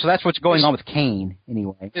 So that's what's going on with Kane,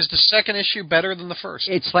 anyway. Is the second issue better than the first?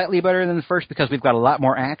 It's slightly better than the first because we've got a lot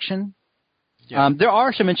more action. Yeah. There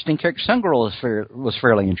are some interesting characters. Sun Girl was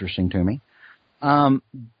fairly interesting to me.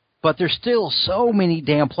 but there's still so many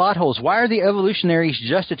damn plot holes. Why are the evolutionaries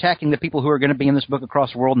just attacking the people who are going to be in this book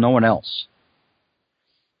across the world, no one else?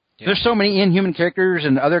 Yeah. There's so many inhuman characters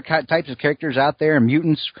and other types of characters out there and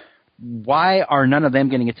mutants. Why are none of them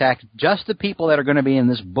getting attacked? Just the people that are going to be in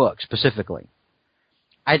this book specifically.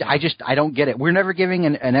 I don't get it. We're never giving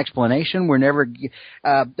an explanation. We're never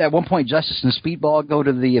at one point, Justice and Speedball go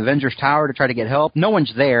to the Avengers Tower to try to get help. No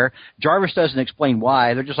one's there. Jarvis doesn't explain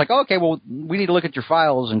why. They're just like, okay, well, we need to look at your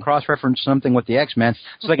files and cross-reference something with the X-Men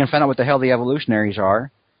so they can find out what the hell the evolutionaries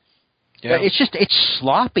are. Yeah. It's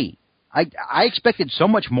sloppy. I expected so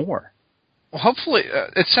much more. Well, hopefully,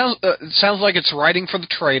 it sounds like it's writing for the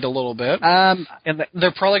trade a little bit, and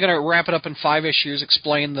they're probably going to wrap it up in 5 issues,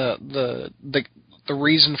 explain the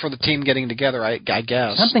reason for the team getting together. I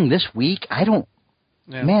guess something this week. I don't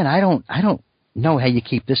know how you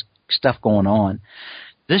keep this stuff going on.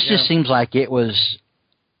 This just seems like it was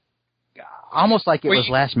almost like it was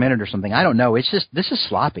last minute or something. I don't know. This is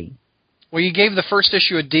sloppy. Well, you gave the first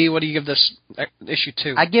issue a D. What do you give this issue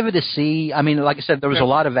 2? I give it a C. I mean, like I said, there was a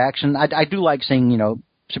lot of action. I do like seeing,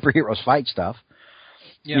 superheroes fight stuff.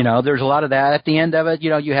 Yeah. There's a lot of that. At the end of it,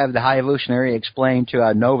 you have the High Evolutionary explain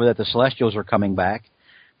to Nova that the Celestials are coming back.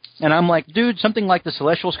 And I'm like, dude, something like the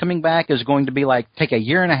Celestials coming back is going to be like take a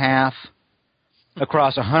year and a half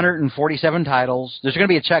across 147 titles. There's going to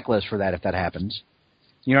be a checklist for that if that happens.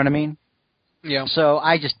 You know what I mean? Yeah. So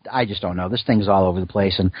I just don't know. This thing's all over the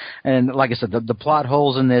place, and like I said, the plot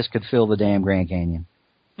holes in this could fill the damn Grand Canyon.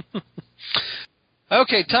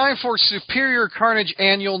 Okay, time for Superior Carnage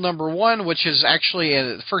Annual #1, which is actually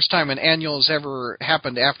the first time an annual has ever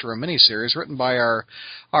happened after a miniseries, written by our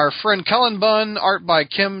friend Cullen Bunn, art by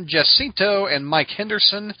Kim Jacinto and Mike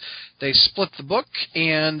Henderson. They split the book,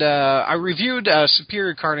 and I reviewed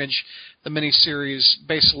Superior Carnage, the miniseries,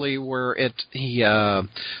 basically where he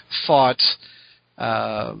fought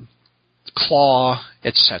Claw,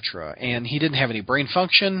 etc. And he didn't have any brain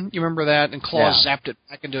function. You remember that? And Claw zapped it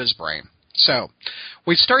back into his brain. So,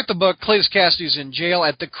 we start the book. Cletus Cassidy's in jail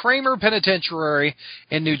at the Kramer Penitentiary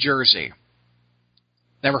in New Jersey.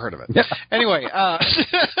 Never heard of it. Anyway,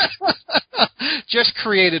 just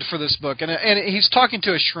created for this book. And he's talking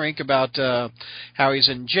to a shrink about how he's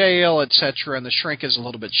in jail, etc., and the shrink is a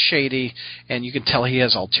little bit shady, and you can tell he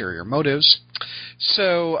has ulterior motives.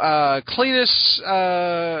 So, Cletus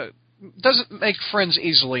doesn't make friends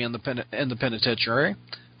easily in the penitentiary,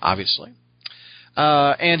 obviously.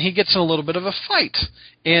 And he gets in a little bit of a fight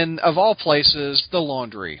in, of all places, the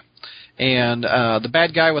laundry. And the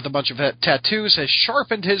bad guy with a bunch of tattoos has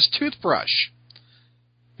sharpened his toothbrush.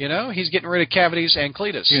 He's getting rid of cavities and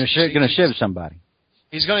Cletus. He's going to shiv somebody.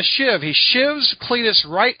 He's going to shiv. He shivs Cletus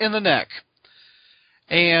right in the neck.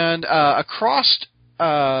 And across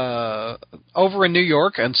over in New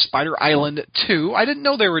York on Spider Island 2, I didn't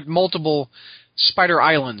know there were multiple Spider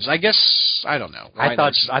Islands. I guess, I don't know. I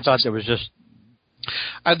thought there was just...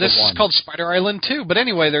 this is called Spider Island 2, but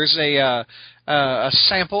anyway, there's a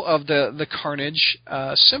sample of the Carnage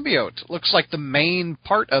symbiote. Looks like the main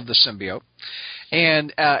part of the symbiote,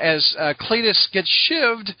 and as Cletus gets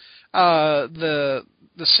shivved, the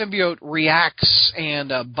symbiote reacts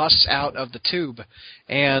and busts out of the tube,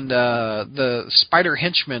 and the spider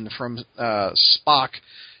henchmen from Spock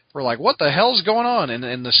were like, "What the hell's going on?"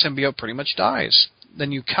 And the symbiote pretty much dies.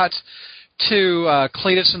 Then you cut to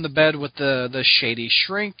Cletus in the bed with the shady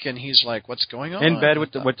shrink, and he's like, "What's going on?" In bed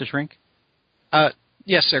with the shrink?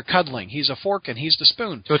 Yes, they're cuddling. He's a fork and he's the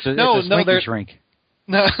spoon. So it's a shrink.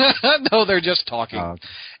 No, they're just talking. Oh.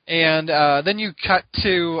 And then you cut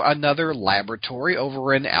to another laboratory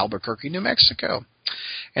over in Albuquerque, New Mexico.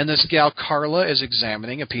 And this gal, Carla, is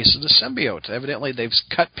examining a piece of the symbiote. Evidently, they've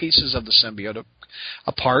cut pieces of the symbiote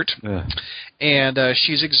apart, and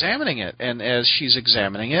she's examining it. And as she's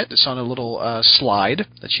examining it, it's on a little slide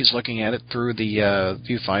that she's looking at it through the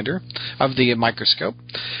viewfinder of the microscope.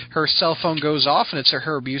 Her cell phone goes off, and it's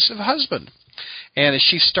her abusive husband. And as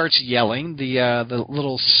she starts yelling, the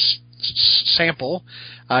little sample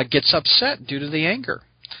gets upset due to the anger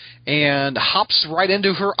and hops right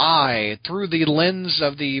into her eye through the lens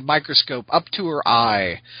of the microscope up to her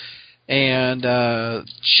eye. And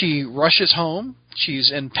she rushes home.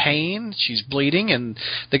 She's in pain. She's bleeding. And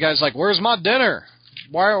the guy's like, "Where's my dinner?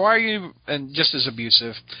 Why are you?" And just as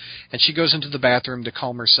abusive. And she goes into the bathroom to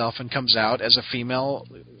calm herself and comes out as a female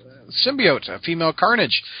symbiote, a female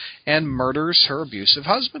Carnage, and murders her abusive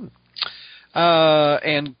husband.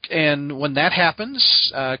 And when that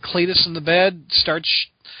happens, Cletus in the bed starts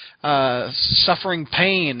suffering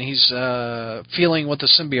pain. He's feeling what the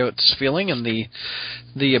symbiote's feeling, and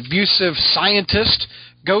the abusive scientist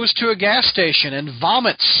goes to a gas station and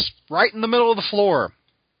vomits right in the middle of the floor.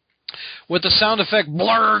 with the sound effect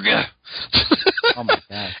blurg. Oh my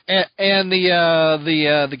god! And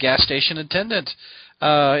the gas station attendant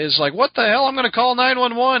is like, "What the hell? I'm going to call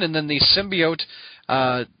 911." And then the symbiote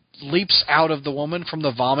leaps out of the woman from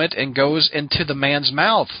the vomit and goes into the man's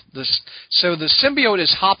mouth. So the symbiote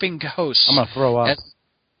is hopping hosts. I'm going to throw up.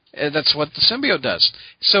 And that's what the symbiote does.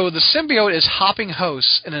 So the symbiote is hopping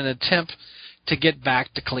hosts in an attempt to get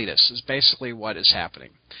back to Cletus, is basically what is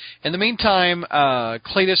happening. In the meantime,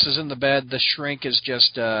 Cletus is in the bed. The shrink is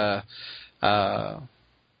just...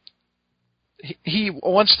 he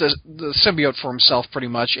wants the symbiote for himself, pretty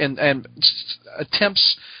much, and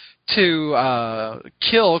attempts to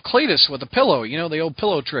kill Cletus with a pillow. You know, the old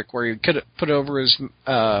pillow trick where you could put it over his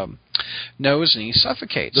nose and he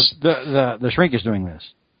suffocates. The shrink is doing this.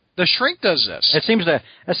 The shrink does this. It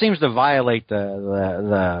seems to violate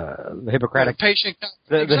the Hippocratic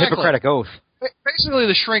the Hippocratic oath. Basically,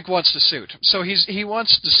 the shrink wants the suit, so he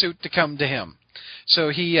wants the suit to come to him. So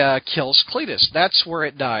he kills Cletus. That's where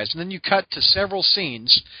it dies. And then you cut to several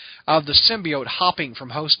scenes of the symbiote hopping from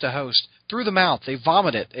host to host through the mouth. They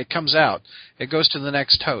vomit it. It comes out. It goes to the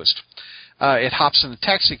next host. It hops in a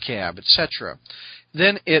taxi cab, etc.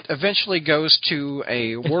 Then it eventually goes to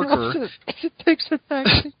a worker. It takes a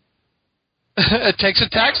taxi. It takes a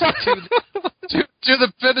taxi to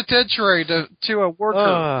the penitentiary to a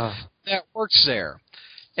worker that works there.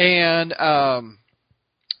 And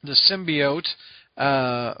the symbiote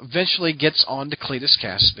eventually gets on to Cletus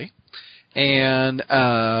Cassidy and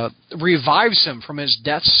revives him from his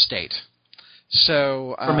death state.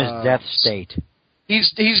 So from his death state.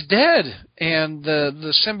 He's dead, and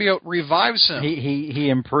the symbiote revives him. He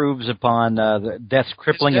improves upon the death's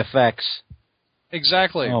crippling effects.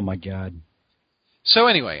 Exactly. Oh my god. So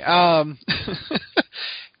anyway,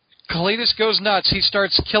 Cletus goes nuts. He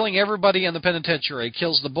starts killing everybody in the penitentiary. He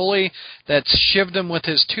kills the bully that shivved him with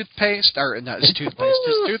his toothpaste, or not his toothpaste,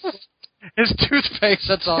 his toothpaste.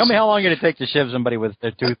 That's awesome. Tell me how long did it take to shiv somebody with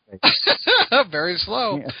their toothpaste? Very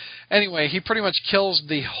slow. Yeah. Anyway, he pretty much kills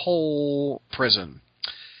the whole prison.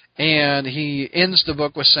 And he ends the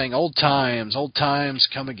book with saying, old times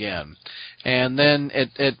come again. And then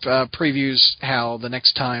it previews how the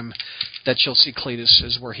next time that you'll see Cletus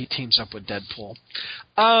is where he teams up with Deadpool.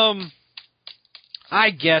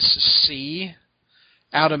 I guess C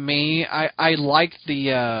out of me. I like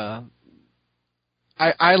the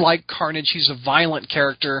I like Carnage. He's a violent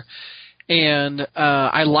character, and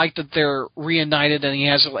I like that they're reunited, and he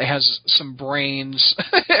has some brains.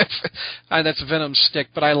 That's Venom's stick,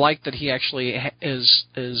 but I like that he actually is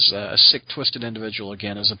a sick, twisted individual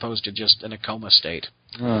again, as opposed to just in a coma state.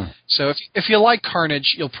 So if you like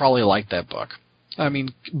Carnage, you'll probably like that book. I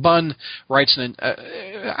mean, Bunn writes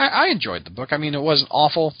I enjoyed the book. I mean, it wasn't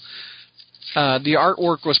awful. The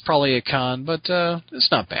artwork was probably a con, but it's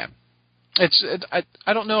not bad.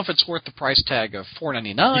 I don't know if it's worth the price tag of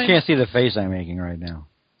 $4.99. You can't see the face I'm making right now.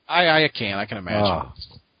 I can. I can imagine.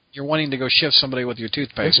 You're wanting to go shift somebody with your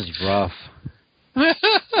toothpaste. This is rough.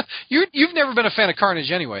 You've never been a fan of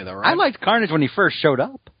Carnage anyway, though, right? I liked Carnage when he first showed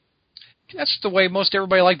up. That's the way most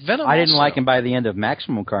everybody liked Venom. I didn't like him by the end of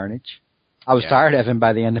Maximum Carnage. I was tired of him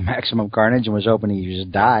by the end of Maximum Carnage and was hoping he'd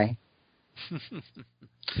just die.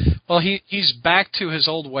 Well, he's back to his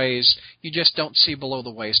old ways. You just don't see below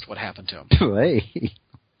the waist what happened to him. Hey.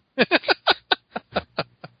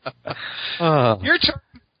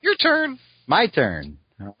 Your turn. My turn.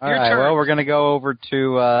 All right. Well, we're going to go over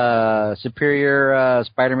to Superior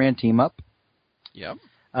Spider-Man Team Up. Yep.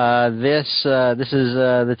 This is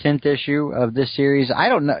the 10th issue of this series. I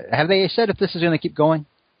don't know. Have they said if this is going to keep going?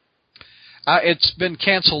 It's been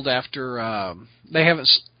canceled after they haven't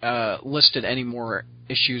listed any more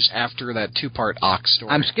issues after that 2-part Ox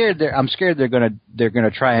story. I'm scared they're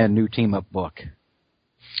gonna try a new team up book.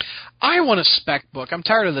 I want a spec book. I'm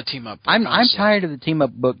tired of the team up book. I'm tired of the team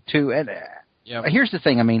up book too. And here's the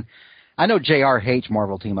thing. I mean, I know JR hates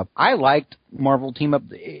Marvel team up. I liked Marvel team up.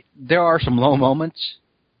 There are some low moments,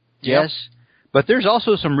 yes, but there's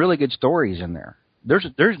also some really good stories in there.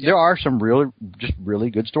 There are some really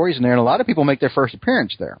good stories in there, and a lot of people make their first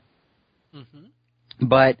appearance there. Mm-hmm.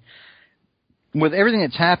 But with everything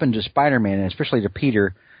that's happened to Spider-Man, and especially to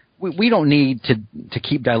Peter, we don't need to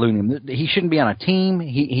keep diluting him. He shouldn't be on a team.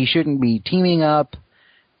 He shouldn't be teaming up.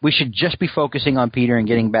 We should just be focusing on Peter and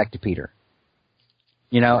getting back to Peter.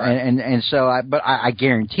 You know, right. and so I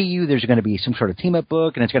guarantee you there's going to be some sort of team-up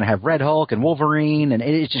book, and it's going to have Red Hulk and Wolverine, and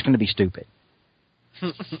it's just going to be stupid.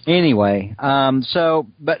 Anyway,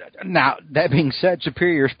 but now, that being said,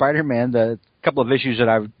 Superior Spider-Man, the couple of issues that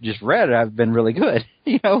I've just read have been really good.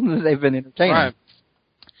 You know, they've been entertaining. Right.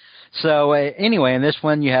 So, anyway, in this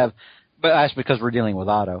one you have, but that's because we're dealing with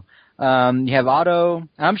Otto. You have Otto.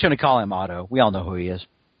 I'm just going to call him Otto. We all know who he is.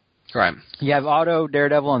 Right. You have Otto,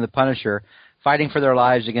 Daredevil, and the Punisher fighting for their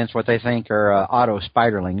lives against what they think are Otto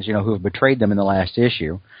Spiderlings, who have betrayed them in the last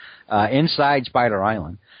issue, inside Spider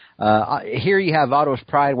Island. Here you have Otto's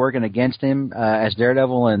pride working against him as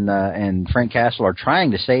Daredevil and Frank Castle are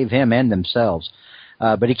trying to save him and themselves.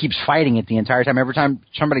 But he keeps fighting it the entire time. Every time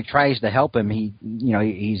somebody tries to help him,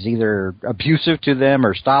 he's either abusive to them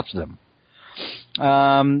or stops them.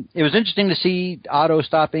 It was interesting to see Otto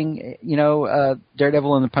stopping,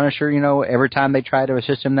 Daredevil and the Punisher, every time they try to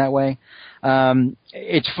assist him that way.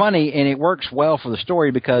 It's funny, and it works well for the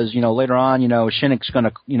story because, later on, Shinnok's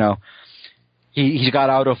gonna, he's got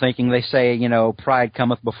Otto thinking, they say, pride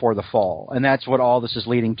cometh before the fall. And that's what all this is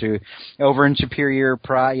leading to. Over in Superior,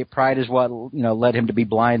 pride is what, led him to be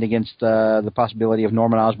blind against the possibility of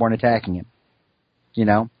Norman Osborn attacking him.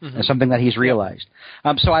 It's something that he's realized.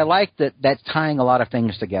 So I like that's tying a lot of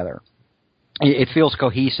things together. It feels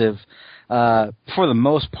cohesive for the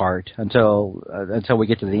most part until we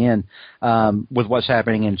get to the end with what's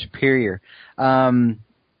happening in Superior.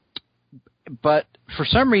 But for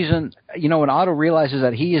some reason, when Otto realizes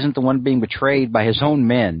that he isn't the one being betrayed by his own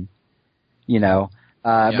men,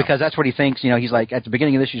 because that's what he thinks. He's like at the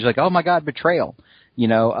beginning of this, he's like, "Oh my God, betrayal,"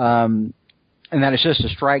 and that it's just a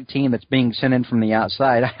strike team that's being sent in from the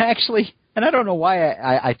outside. I actually, and I don't know why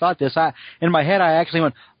I thought this. In my head, I actually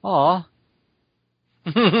went, "Aw."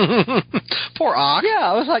 Poor Ock. Yeah,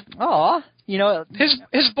 I was like, "Aw."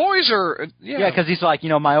 His boys are... Yeah, because he's like,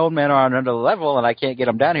 my old men are on another level, and I can't get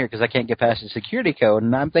them down here because I can't get past the security code.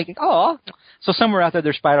 And I'm thinking, "Aw." So somewhere out there,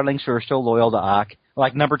 there's Spiderlings who are still loyal to Ock,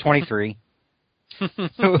 like number 23, who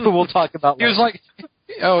we'll talk about later. He was like,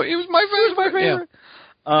 he was my favorite.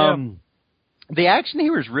 Yeah. The action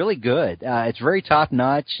here is really good. It's very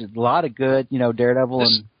top-notch. A lot of good, Daredevil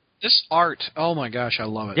and... This art, oh my gosh, I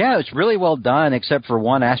love it. Yeah, it's really well done, except for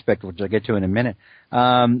one aspect, which I'll get to in a minute.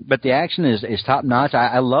 But the action is top-notch.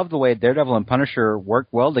 I love the way Daredevil and Punisher work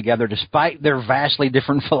well together, despite their vastly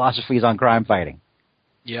different philosophies on crime fighting.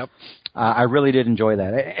 Yep. I really did enjoy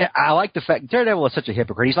that. I like the fact Daredevil is such a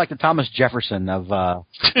hypocrite. He's like the Thomas Jefferson of the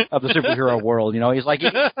superhero world. He's like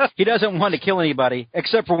he doesn't want to kill anybody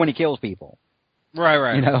except for when he kills people.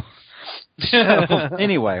 Right. So,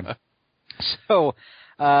 anyway, so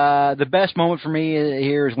the best moment for me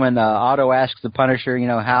here is when Otto asks the Punisher,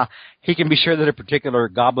 how he can be sure that a particular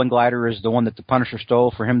Goblin glider is the one that the Punisher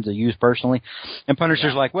stole for him to use personally. And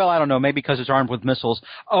Punisher's like, "Well, I don't know, maybe because it's armed with missiles.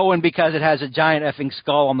 Oh, and because it has a giant effing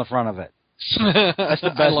skull on the front of it." That's the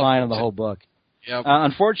best line in the whole book. Yep.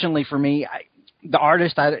 Unfortunately for me, the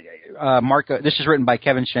artist, Marco. This is written by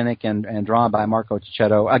Kevin Shinnok and drawn by Marco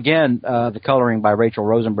Cicchetto. Again, the coloring by Rachel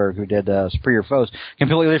Rosenberg, who did Superior Foes.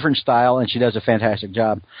 Completely different style, and she does a fantastic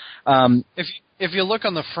job. If you look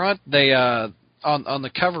on the front, they on the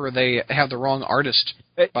cover they have the wrong artist.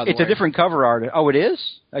 By the it's way. a different cover art. Oh, it is?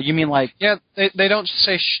 You mean like? Yeah, they don't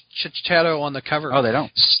say Cicchetto on the cover. Oh, they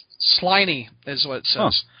don't. Sliny is what it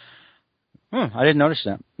says. I didn't notice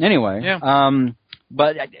that. Anyway,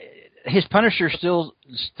 but. His Punisher still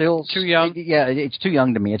too young. Yeah, it's too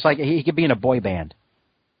young to me. It's like he could be in a boy band.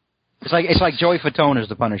 It's like Joey Fatone is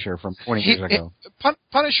the Punisher from 20 years ago.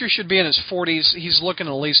 Punisher should be in his 40s. He's looking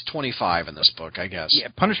at least 25 in this book, I guess. Yeah,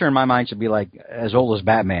 Punisher in my mind should be like as old as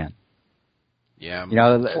Batman. Yeah,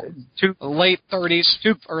 late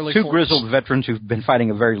 30s, early 40s. Grizzled veterans who've been fighting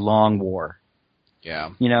a very long war. Yeah,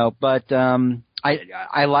 but.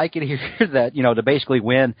 I like it here that, to basically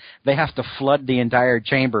win, they have to flood the entire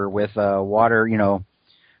chamber with water,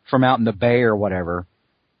 from out in the bay or whatever,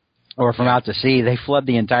 or from out to sea. They flood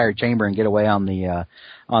the entire chamber and get away on the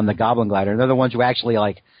Goblin glider. They're the ones who actually,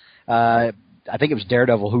 I think it was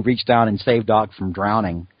Daredevil who reached down and saved Doc from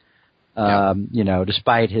drowning,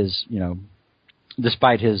 despite his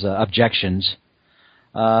objections.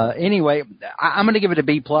 Anyway, I'm going to give it a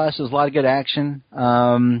B+. There's a lot of good action.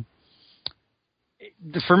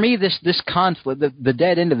 For me, this conflict, the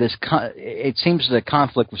dead end of this, it seems the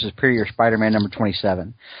conflict with Superior Spider-Man number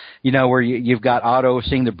 27. Where you've got Otto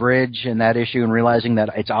seeing the bridge and that issue and realizing that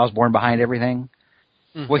it's Osborn behind everything.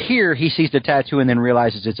 Mm-hmm. Well, here he sees the tattoo and then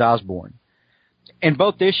realizes it's Osborn. In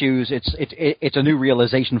both issues, it's a new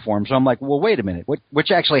realization for him. So I'm like, well, wait a minute, which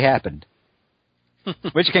actually happened?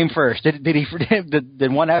 Which came first?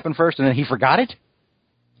 Did one happen first and then he forgot it?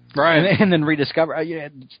 Right. And then rediscover.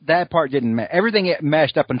 That part didn't mesh. Everything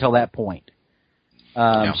meshed up until that point.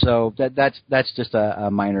 So that's just a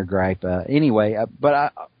minor gripe. Anyway,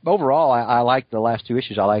 but overall, I liked the last two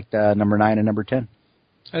issues. I liked number 9 and number 10.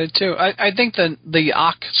 I did too. I think the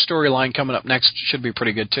Ock storyline coming up next should be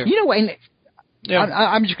pretty good too. Yeah.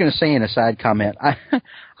 I'm just going to say in a side comment,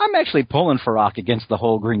 I'm actually pulling for Ock against the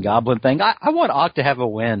whole Green Goblin thing. I want Ock to have a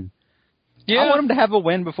win. Yeah. I want him to have a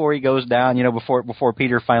win before he goes down, before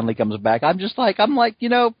Peter finally comes back. I'm like,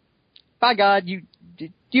 by God,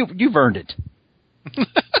 you've earned it.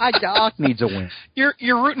 Ock needs a win.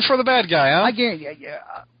 You're rooting for the bad guy, huh?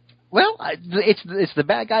 It's the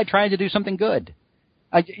bad guy trying to do something good.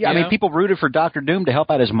 I mean, people rooted for Dr. Doom to help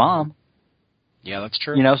out his mom. Yeah, that's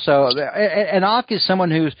true. And Ock is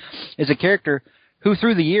someone is a character who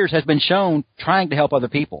through the years has been shown trying to help other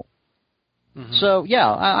people. Mm-hmm. So, yeah,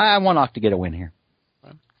 I want Ock to get a win here.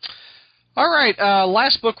 All right,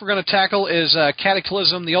 last book we're going to tackle is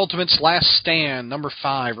Cataclysm, The Ultimate's Last Stand, number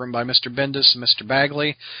 5, written by Mr. Bendis and Mr.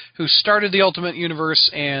 Bagley, who started the Ultimate Universe,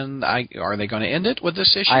 and are they going to end it with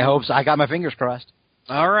this issue? I hope so. I got my fingers crossed.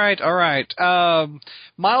 All right.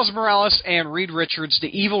 Miles Morales and Reed Richards, the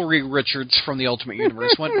evil Reed Richards from the Ultimate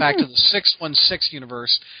Universe, went back to the 616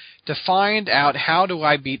 universe to find out how do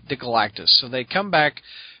I beat the Galactus. So they come back,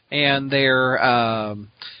 and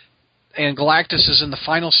and Galactus is in the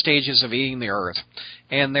final stages of eating the Earth.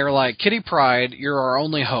 And they're like, Kitty Pryde, you're our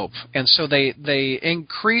only hope. And so they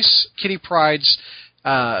increase Kitty Pryde's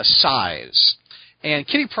size. And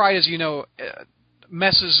Kitty Pryde, as you know,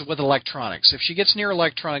 messes with electronics. If she gets near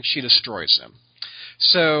electronics, she destroys them.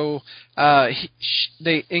 So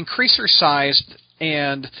they increase her size,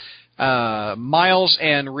 and Miles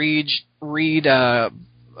and Reed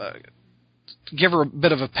give her a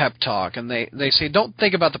bit of a pep talk, and they say, don't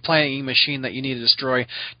think about the planet machine that you need to destroy.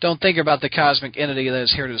 Don't think about the cosmic entity that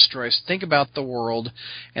is here to destroy us. Think about the world,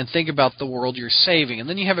 and think about the world you're saving. And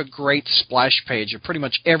then you have a great splash page of pretty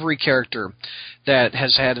much every character that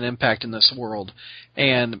has had an impact in this world.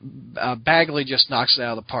 And Bagley just knocks it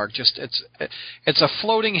out of the park. It's a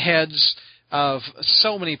floating heads of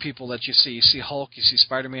so many people that you see. You see Hulk, you see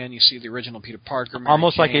Spider-Man, you see the original Peter Parker, Mary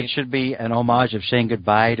Almost Jane. like it should be an homage of saying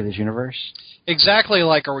goodbye to this universe. Exactly,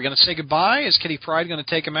 like, are we going to say goodbye? Is Kitty Pryde going to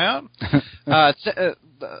take him out?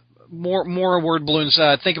 More word balloons.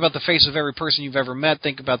 Think about the face of every person you've ever met.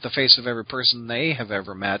 Think about the face of every person they have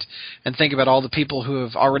ever met. And think about all the people who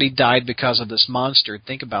have already died because of this monster.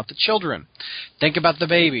 Think about the children. Think about the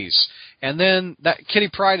babies. And then that Kitty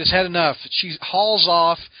Pryde has had enough. She hauls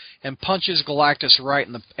off and punches Galactus right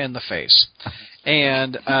in the face.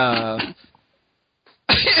 And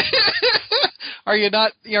are you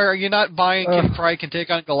not buying Kitty Pryde can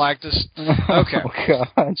take on Galactus? Okay. Oh,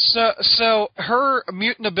 God. So her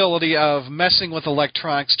mutant ability of messing with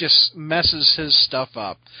electronics just messes his stuff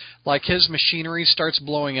up. Like his machinery starts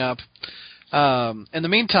blowing up. In the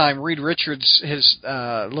meantime, Reed Richards, his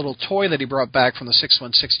little toy that he brought back from the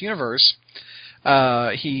 616 universe,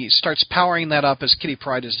 he starts powering that up as Kitty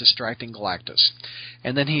Pryde is distracting Galactus.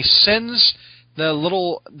 And then he sends the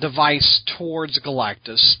little device towards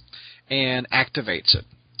Galactus and activates it.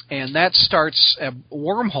 And that starts a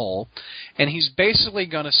wormhole, and he's basically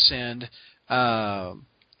going to send Galactus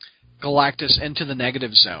into the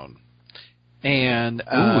negative zone. And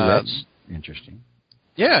that's interesting.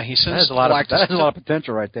 Yeah, he sends That has a lot of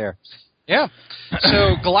potential right there. Yeah.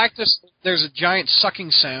 So Galactus, there's a giant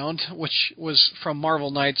sucking sound, which was from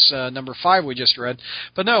Marvel Knights number 5 we just read.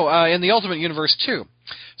 But no, in the Ultimate Universe too.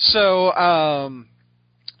 So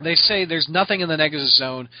they say there's nothing in the negative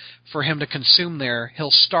zone for him to consume there.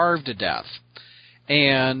 He'll starve to death.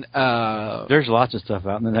 And there's lots of stuff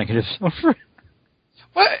out in the negative zone for him.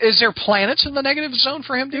 What, is there planets in the negative zone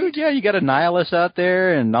for him, dude? Yeah, you got a Nihilus out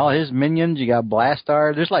there and all his minions. You got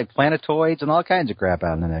Blastar. There's like planetoids and all kinds of crap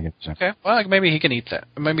out in the negative zone. Okay, well, maybe he can eat that.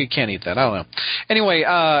 Maybe he can't eat that. I don't know. Anyway,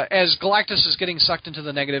 as Galactus is getting sucked into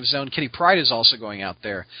the negative zone, Kitty Pryde is also going out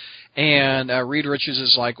there. And Reed Richards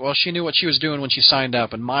is like, well, she knew what she was doing when she signed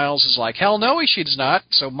up. And Miles is like, hell no, she's not.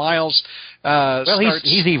 So Miles starts...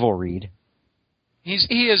 he's evil Reed. He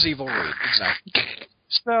is evil Reed, exactly.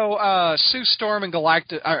 So Sue Storm and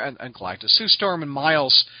Sue Storm and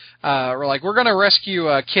Miles were like, we're going to rescue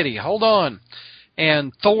Kitty. Hold on.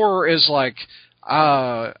 And Thor is like,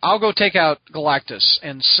 I'll go take out Galactus.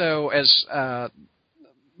 And so as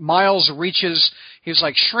Miles reaches, he's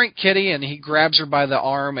like, shrink, Kitty, and he grabs her by the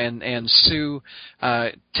arm, and Sue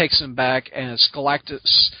takes him back, as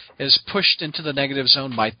Galactus is pushed into the negative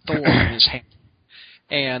zone by Thor in his hand.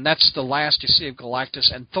 And that's the last you see of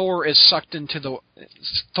Galactus. And Thor is sucked into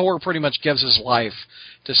Thor pretty much gives his life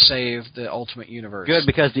to save the Ultimate Universe. Good,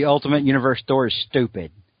 because the Ultimate Universe Thor is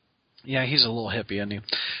stupid. Yeah, he's a little hippie, isn't he?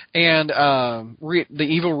 And the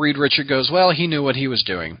evil Reed Richard goes, well, he knew what he was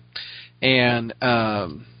doing. And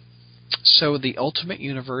so the Ultimate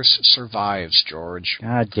Universe survives, George.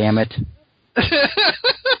 God damn it.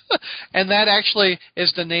 And that actually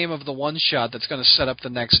is the name of the one-shot that's going to set up the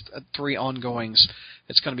next 3 ongoings.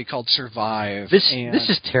 It's going to be called Survive. This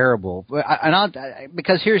is terrible.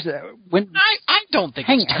 Because here's the when I don't think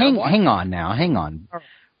it's terrible. Hang on.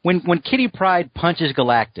 When Kitty Pryde punches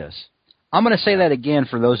Galactus, I'm going to say that again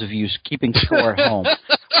for those of you keeping score at home.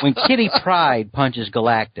 When Kitty Pryde punches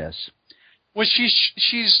Galactus. Well,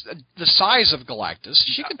 she's the size of Galactus.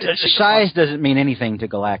 Size doesn't mean anything to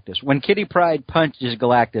Galactus. When Kitty Pryde punches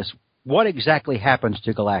Galactus, what exactly happens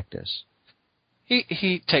to Galactus?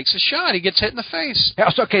 He takes a shot. He gets hit in the face.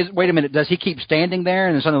 Okay, wait a minute. Does he keep standing there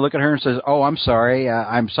and then suddenly look at her and says, "Oh, I'm sorry.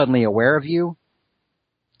 I'm suddenly aware of you"?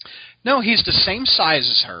 No, he's the same size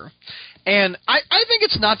as her. And I think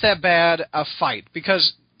it's not that bad a fight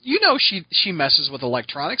because, she messes with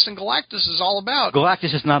electronics, and Galactus is all about...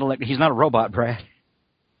 Galactus is not he's not a robot, Brad.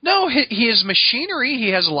 No, he is machinery. He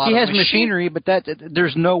has a lot of machinery, but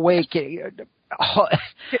there's no way... Kitty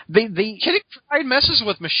Pryde messes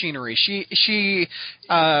with machinery. She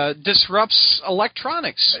disrupts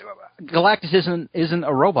electronics. Galactus isn't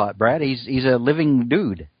a robot, Brad. He's a living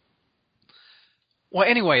dude. Well,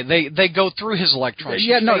 anyway, they go through his electronics.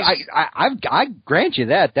 Yeah, no, I grant you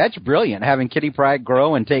that. That's brilliant. Having Kitty Pryde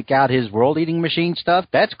grow and take out his world-eating machine stuff,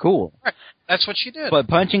 that's cool. Right. That's what she did. But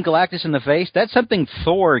punching Galactus in the face, that's something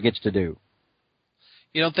Thor gets to do.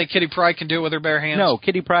 You don't think Kitty Pryde can do it with her bare hands? No,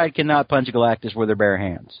 Kitty Pryde cannot punch Galactus with her bare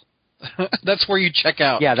hands. That's where you check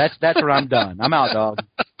out. Yeah, that's where I'm done. I'm out, dog.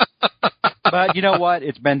 But you know what?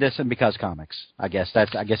 It's Bendis and Because Comics. I guess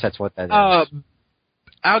that's what that is.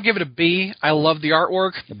 I'll give it a B. I love the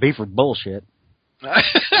artwork. A B for bullshit.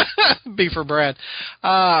 B for Brad.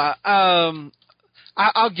 I'll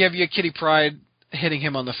give you Kitty Pryde hitting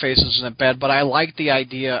him on the face isn't that bad, but I like the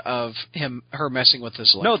idea of her messing with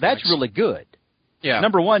his electronics. No, that's really good. Yeah.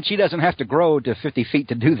 Number one, she doesn't have to grow to 50 feet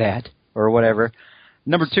to do that, or whatever.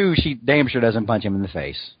 Number two, she damn sure doesn't punch him in the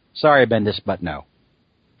face. Sorry, Bendis, but no.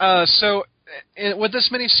 So with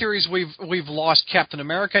this miniseries, we've lost Captain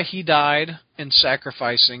America. He died in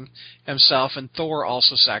sacrificing himself, and Thor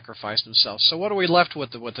also sacrificed himself. So what are we left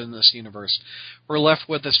with within this universe? We're left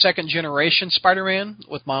with the second-generation Spider-Man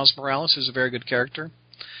with Miles Morales, who's a very good character.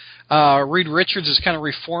 Reed Richards has kind of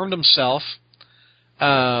reformed himself.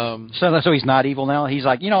 So he's not evil now? He's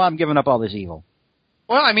like, I'm giving up all this evil.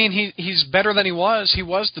 Well, I mean, he's better than he was. He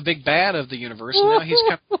was the big bad of the universe, and now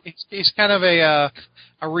he's kind of a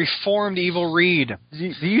reformed evil Reed.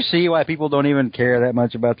 Do you see why people don't even care that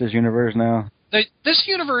much about this universe now? This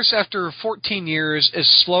universe, after 14 years,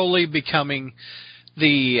 is slowly becoming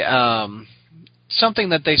the something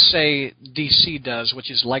that they say DC does,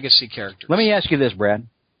 which is legacy characters. Let me ask you this, Brad.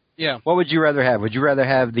 Yeah. What would you rather have? Would you rather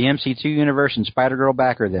have the MC2 universe and Spider-Girl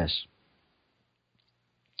back or this?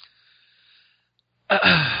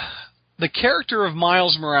 The character of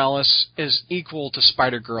Miles Morales is equal to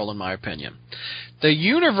Spider-Girl, in my opinion. The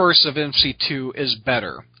universe of MC2 is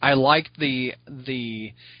better. I like the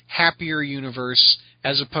happier universe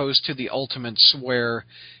as opposed to the Ultimates, where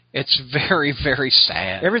it's very, very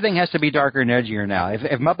sad. Everything has to be darker and edgier now.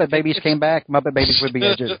 If Muppet Babies came back, Muppet Babies would be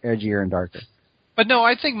edgier and darker. But no,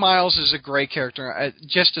 I think Miles is a great character,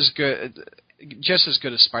 just as good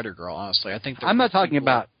as Spider-Girl. Honestly, I think I'm not talking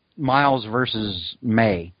about Miles versus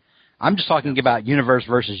May. I'm just talking about universe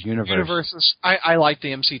versus universe. Universes. I like the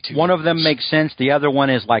MC2. One of them makes sense. The other one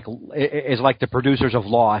is like the producers of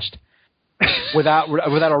Lost, without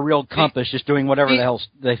a real compass, just doing whatever the hell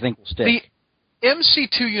they think will stick. The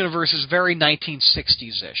MC2 universe is very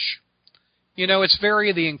 1960s-ish. It's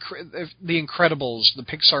very the Incredibles, the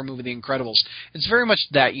Pixar movie The Incredibles. It's very much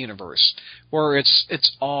that universe where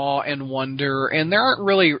it's awe and wonder, and there aren't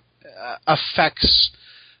really effects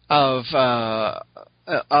of a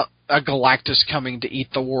Galactus coming to eat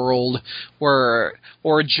the world, or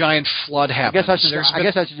a giant flood happens. I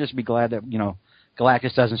guess I should just be glad that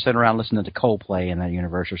Galactus doesn't sit around listening to Coldplay in that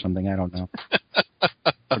universe or something. I don't know,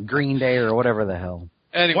 or Green Day or whatever the hell.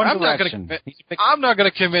 Anyway, I'm not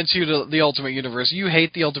going to convince you to the Ultimate Universe. You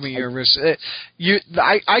hate the Ultimate Universe. I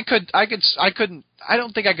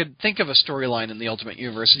don't think I could think of a storyline in the Ultimate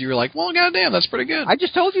Universe. And you were like, well, goddamn, that's pretty good. I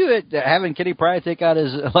just told you that having Kitty Pryde take out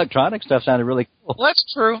his electronic stuff sounded really cool. Well,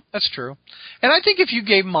 that's true. And I think if you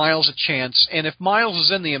gave Miles a chance, and if Miles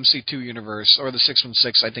was in the MC2 universe or the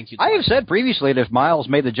 616, I think you'd. I have said previously that if Miles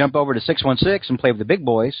made the jump over to 616 and played with the big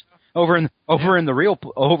boys over in the real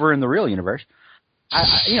universe.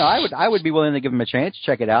 I would be willing to give him a chance,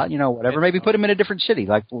 check it out, whatever. Maybe put him in a different city,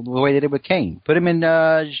 like the way they did with Kane. Put him in,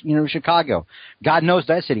 Chicago. God knows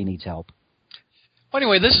that city needs help. Well,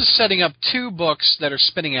 anyway, this is setting up 2 books that are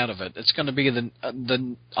spinning out of it. It's going to be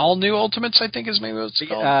the All New Ultimates, I think is maybe what it's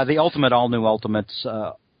called. The Ultimate All New Ultimates.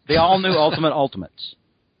 The all-new Ultimate Ultimates.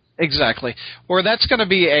 Exactly. Or that's going to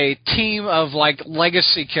be a team of like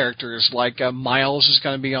legacy characters, like Miles is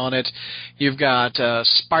going to be on it. You've got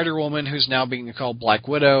Spider-Woman, who's now being called Black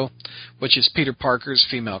Widow, which is Peter Parker's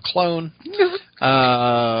female clone.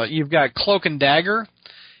 You've got Cloak and Dagger,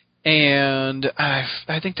 and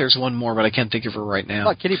I think there's one more, but I can't think of her right now.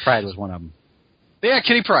 I thought Kitty Pryde was one of them. Yeah,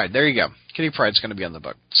 Kitty Pryde. There you go. Kitty Pryde's going to be on the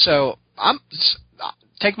book. So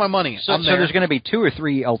take my money. So there's going to be 2 or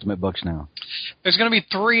 3 Ultimate books now. There's going to be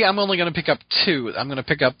 3. I'm only going to pick up 2. I'm going to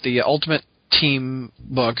pick up the Ultimate Team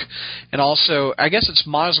book, and also I guess it's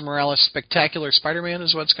Miles Morales Spectacular Spider-Man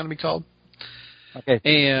is what it's going to be called. Okay.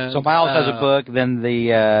 And so Miles has a book, then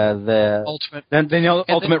the Ultimate, then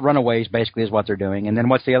Ultimate Runaways basically is what they're doing, and then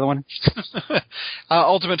what's the other one?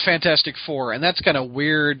 Ultimate Fantastic Four, and that's kind of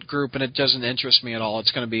weird group, and it doesn't interest me at all.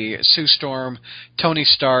 It's going to be Sue Storm, Tony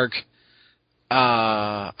Stark.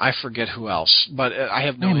 I forget who else, but I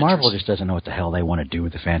have no interest. Marvel just doesn't know what the hell they want to do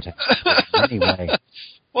with the Fantastic Four. Anyway.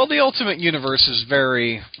 Well, the Ultimate Universe is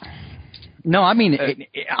very... No, I mean,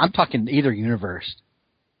 I'm talking either universe.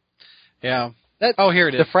 Yeah. Here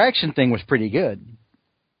it is. The Fraction thing was pretty good.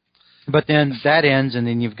 But then that ends, and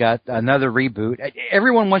then you've got another reboot.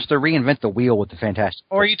 Everyone wants to reinvent the wheel with the Fantastic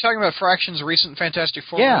Four. Or are you talking about Fraction's recent Fantastic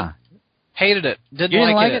Four? Yeah. Hated it.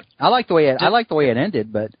 Didn't like it. I like the way it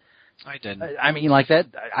ended, but... I didn't. I mean, like that.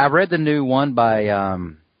 I read the new one by,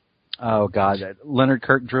 Leonard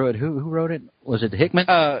Kirk drew it. Who wrote it? Was it Hickman?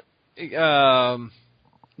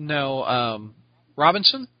 No,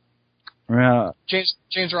 Robinson? James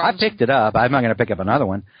Robinson? I picked it up. I'm not going to pick up another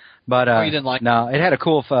one. But, you didn't like it? No, it had a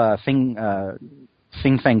cool Fing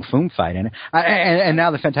Fang Foom fight in it. And now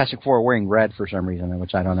the Fantastic Four are wearing red for some reason,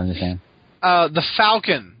 which I don't understand. The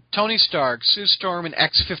Falcon. Tony Stark, Sue Storm, and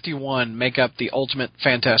X-51 make up the Ultimate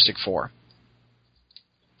Fantastic Four.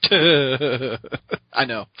 I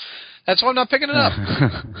know. That's why I'm not picking it up.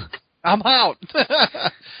 I'm out.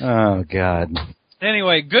 Oh, God.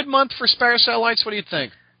 Anyway, good month for Spare Satellites. What do you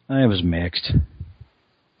think? It was mixed.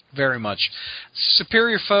 Very much.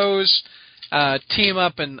 Superior Foes, Team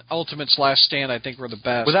Up, and Ultimate's Last Stand, I think, were the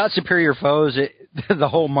best. Without Superior Foes, the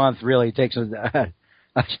whole month really takes a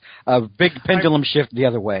big pendulum shift the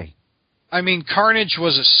other way. I mean, Carnage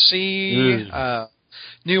was a C.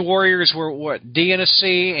 New Warriors were D and a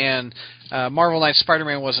C, and Marvel Knights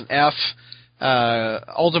Spider-Man was an F.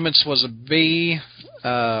 Ultimates was a B.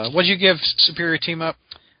 What'd you give Superior Team Up?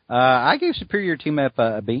 I gave Superior Team Up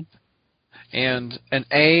a B. And an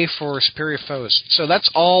A for Superior Foes. So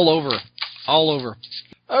that's all over. All over.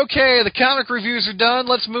 Okay, the comic reviews are done.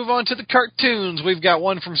 Let's move on to the cartoons. We've got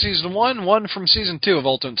one from Season 1, one from Season 2 of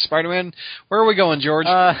Ultimate Spider-Man. Where are we going, George?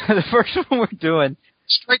 The first one we're doing...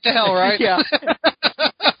 Straight to hell, right? Yeah.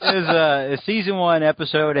 Is Season 1,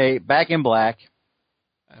 Episode 8, Back in Black.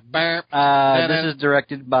 This is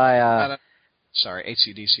directed by... Sorry,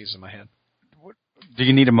 AC/DC in my head. Do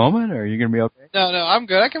you need a moment, or are you going to be okay? No, I'm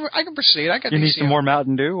good. I can proceed. You need some more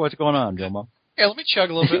Mountain Dew? What's going on, Jomo? Yeah, let me chug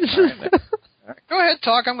a little bit. All right. Go ahead,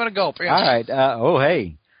 talk. I'm going to gulp. Yeah. All right.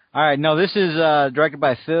 Hey. All right. No, this is directed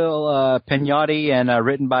by Phil Pagnotti and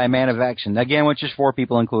written by Man of Action. Again, which is 4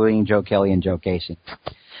 people, including Joe Kelly and Joe Casey.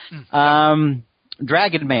 Dragon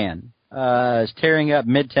Man is tearing up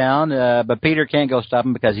Midtown, but Peter can't go stop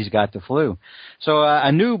him because he's got the flu. So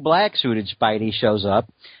a new black-suited Spidey shows up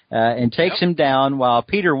and takes him down while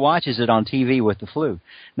Peter watches it on TV with the flu.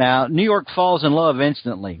 Now, New York falls in love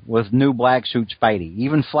instantly with new black-suit Spidey.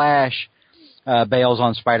 Even Flash bails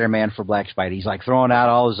on Spider-Man for Black Spidey. He's like throwing out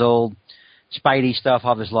all his old Spidey stuff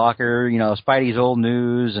off his locker, Spidey's old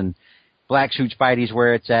news, and black suit Spidey's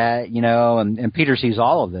where it's at, and Peter sees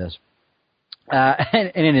all of this.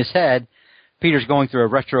 And in his head, Peter's going through a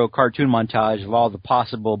retro cartoon montage of all the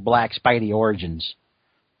possible black Spidey origins.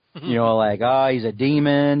 Like, he's a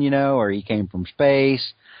demon, or he came from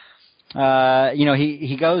space.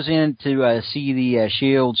 He goes in to see the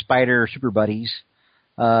S.H.I.E.L.D. Spider Super Buddies,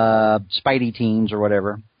 Spidey teams or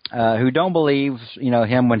whatever, who don't believe,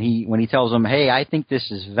 him when he tells them, hey, I think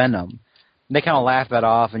this is Venom. And they kind of laugh that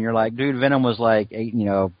off, and you're like, dude, Venom was like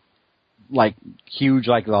huge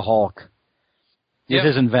like the Hulk. This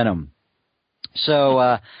isn't Venom.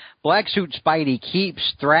 So, Black Suit Spidey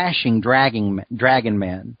keeps thrashing Dragon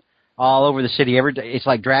Man all over the city. Every day, it's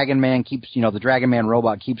like Dragon Man keeps, the Dragon Man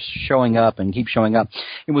robot keeps showing up and keeps showing up.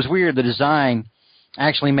 It was weird. The design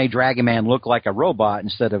actually made Dragon Man look like a robot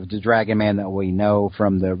instead of the Dragon Man that we know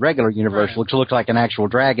from the regular universe, right. Which looks like an actual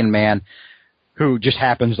Dragon Man who just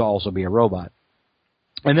happens to also be a robot.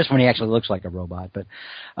 And this one, he actually looks like a robot. But,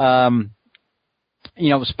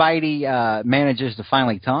 Spidey manages to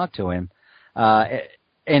finally talk to him.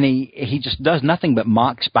 and he just does nothing but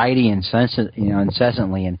mock Spidey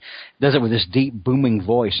incessantly, and does it with this deep booming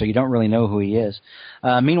voice, so you don't really know who he is.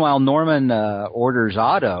 Meanwhile, Norman orders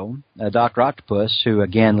Otto, Dr. Octopus, who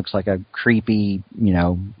again looks like a creepy,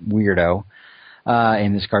 weirdo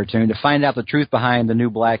in this cartoon, to find out the truth behind the new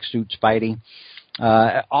black suit Spidey.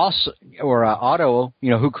 Otto,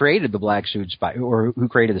 who created the black suit Spidey, or who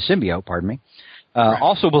created the symbiote, pardon me,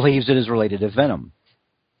 also believes it is related to Venom.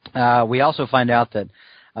 We also find out that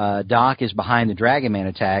Doc is behind the Dragon Man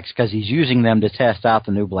attacks because he's using them to test out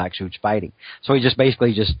the new black suit Spidey. So he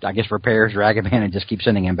just repairs Dragon Man and just keeps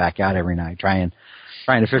sending him back out every night, trying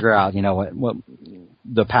to figure out, what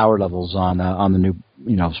the power levels on the new,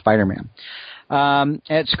 Spider-Man.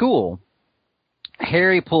 At school,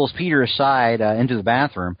 Harry pulls Peter aside into the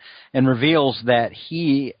bathroom and reveals that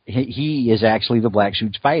he is actually the black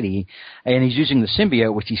suit Spidey, and he's using the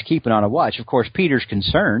symbiote, which he's keeping on a watch. Of course, Peter's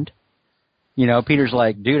concerned. Peter's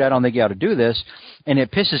like, dude, I don't think you ought to do this, and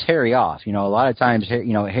it pisses Harry off. A lot of times,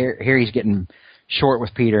 Harry's getting short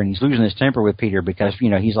with Peter, and he's losing his temper with Peter because,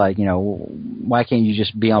 he's like, why can't you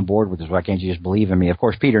just be on board with this? Why can't you just believe in me? Of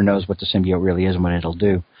course, Peter knows what the symbiote really is and what it'll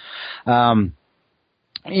do.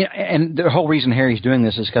 And the whole reason Harry's doing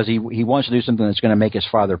this is because he wants to do something that's going to make his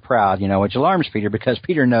father proud, which alarms Peter because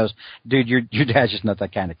Peter knows, dude, your dad's just not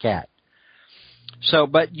that kind of cat. So,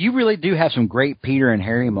 but you really do have some great Peter and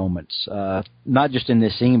Harry moments, not just in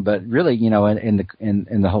this scene, but really,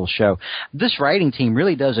 in the whole show. This writing team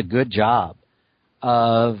really does a good job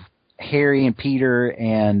of Harry and Peter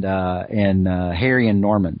and Harry and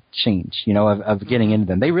Norman scenes, of getting into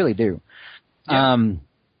them. They really do. Yeah.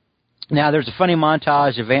 Now, there's a funny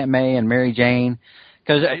montage of Aunt May and Mary Jane,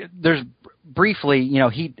 because there's briefly,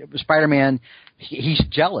 Spider-Man, he's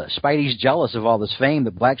jealous. Spidey's jealous of all this fame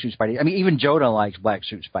that Black Suit Spidey, even Jonah likes Black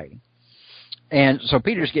Suit Spidey. And so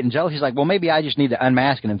Peter's getting jealous. He's like, well, maybe I just need to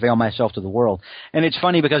unmask and unveil myself to the world. And it's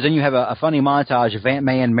funny because then you have a funny montage of Aunt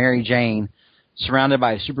May and Mary Jane surrounded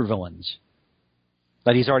by supervillains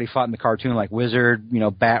that he's already fought in the cartoon, like Wizard,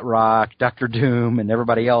 Batrock, Dr. Doom, and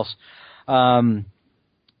everybody else.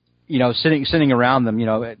 Sitting around them,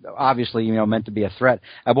 obviously, meant to be a threat.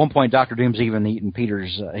 At one point, Dr. Doom's even eating Peter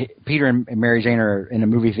and Mary Jane are in a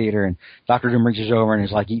movie theater, and Dr. Doom reaches over and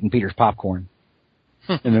is like eating Peter's popcorn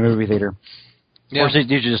in the movie theater. Yeah. Of course,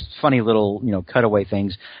 these are just funny little, cutaway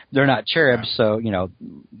things. They're not cherubs, so,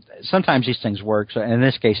 sometimes these things work. So in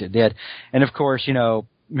this case, it did. And of course,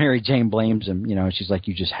 Mary Jane blames him. She's like,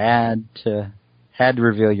 you just had to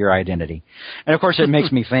reveal your identity. And of course, it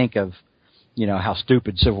makes me think of, how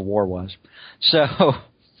stupid Civil War was. So,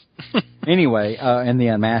 anyway, and the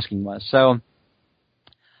unmasking was. So,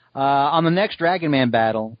 on the next Dragon Man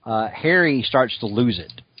battle, Harry starts to lose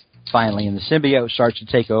it, finally, and the symbiote starts to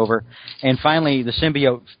take over. And finally, the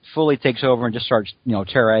symbiote fully takes over and just starts,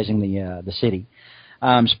 terrorizing the city.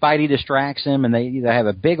 Spidey distracts him, and they have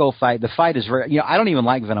a big old fight. The fight is very, I don't even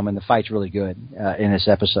like Venom, and the fight's really good in this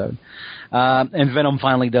episode. And Venom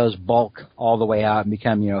finally does bulk all the way out and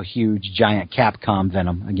become, huge, giant Capcom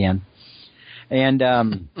Venom again. And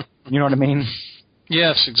you know what I mean?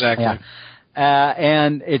 Yes, exactly. Yeah.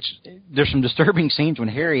 And there's some disturbing scenes when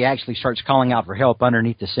Harry actually starts calling out for help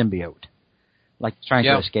underneath the symbiote, like trying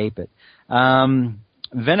to escape it.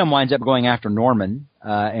 Venom winds up going after Norman,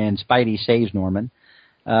 and Spidey saves Norman.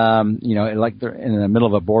 Like they're in the middle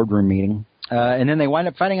of a boardroom meeting. And then they wind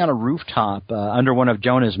up fighting on a rooftop under one of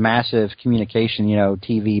Jonah's massive communication,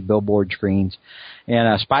 TV billboard screens.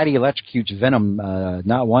 And Spidey electrocutes Venom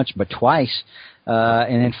not once but twice.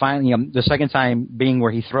 And then finally, the second time being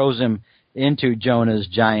where he throws him into Jonah's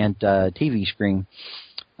giant TV screen,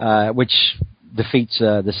 which defeats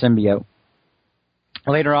the symbiote.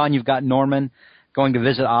 Later on, you've got Norman going to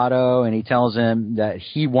visit Otto, and he tells him that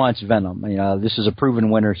he wants Venom. This is a proven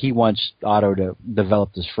winner. He wants Otto to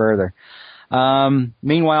develop this further.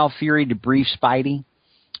 Meanwhile, Fury debriefs Spidey,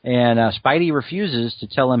 and Spidey refuses to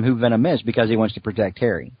tell him who Venom is because he wants to protect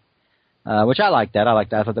Harry, which I like that. I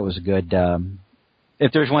thought that was a good...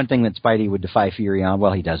 if there's one thing that Spidey would defy Fury on,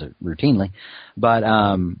 well, he does it routinely, but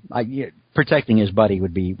protecting his buddy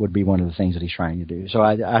would be one of the things that he's trying to do. So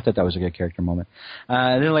I thought that was a good character moment.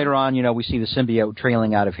 And then later on, we see the symbiote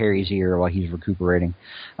trailing out of Harry's ear while he's recuperating.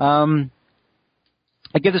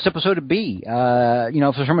 I give this episode a B.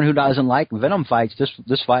 For someone who doesn't like Venom fights,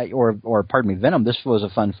 this fight, or pardon me, Venom, this was a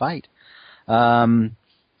fun fight.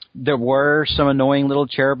 There were some annoying little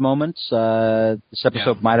cherub moments. This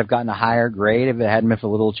episode might have gotten a higher grade if it hadn't been for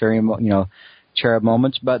little cherub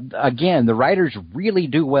moments. But again, the writers really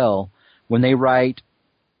do well when they write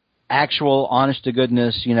actual,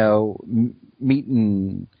 honest-to-goodness, meat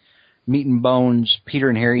and bones Peter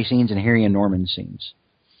and Harry scenes and Harry and Norman scenes.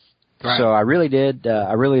 Right. So I really did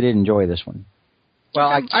enjoy this one.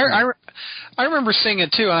 Well, I remember seeing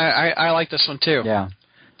it too. I like this one too. Yeah.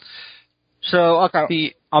 So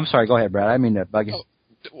okay, I'm sorry. Go ahead, Brad. I didn't mean to bug you.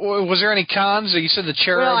 Was there any cons? You said the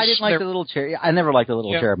cherubs. Well, I didn't like the little cherub. I never liked the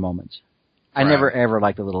little cherub moments. I never ever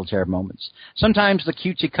liked the little cherub moments. Sometimes the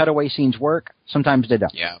cutesy cutaway scenes work. Sometimes they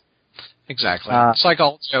don't. Yeah. Exactly. It's like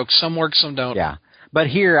all jokes. Some work, some don't. Yeah. But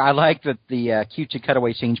here, I like that the cutesy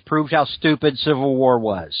cutaway scenes proved how stupid Civil War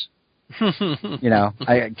was.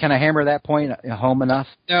 Can I hammer that point home enough?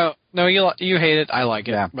 No, you hate it. I like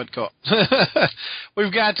it. Yeah. But cool.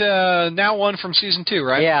 We've got now one from season 2,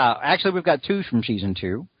 right? Yeah, actually, we've got 2 from season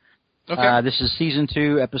 2. Okay. This is season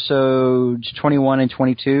 2, episodes 21 and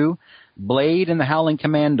 22. Blade and the Howling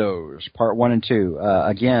Commandos, part 1 and 2.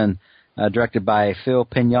 Again, directed by Phil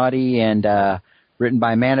Pignotti and written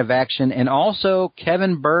by Man of Action, and also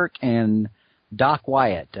Kevin Burke and Doc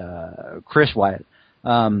Wyatt, Chris Wyatt.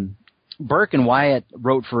 Burke and Wyatt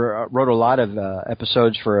wrote a lot of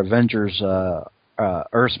episodes for Avengers,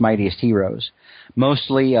 Earth's Mightiest Heroes,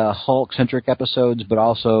 mostly Hulk-centric episodes, but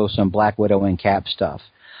also some Black Widow and Cap stuff.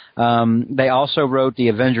 They also wrote the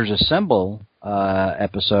Avengers Assemble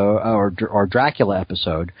episode or Dracula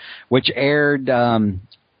episode, which aired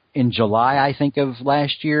in July, I think, of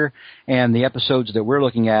last year, and the episodes that we're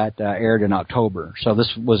looking at aired in October. So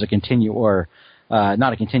this was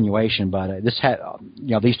not a continuation, but this had,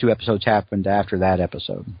 these 2 episodes happened after that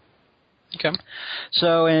episode. Okay.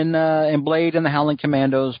 So in Blade and the Howling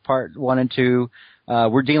Commandos, part 1 and 2,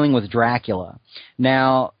 we're dealing with Dracula.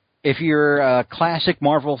 Now, if you're a classic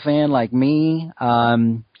Marvel fan like me,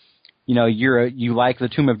 you like the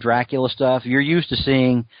Tomb of Dracula stuff. You're used to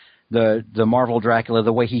seeing the Marvel Dracula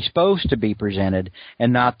the way he's supposed to be presented,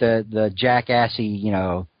 and not the jackassy,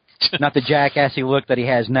 not the jackassy look that he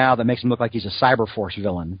has now that makes him look like he's a Cyberforce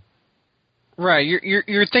villain. Right.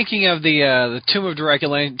 You're thinking of the Tomb of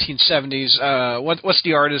Dracula 1970s. What's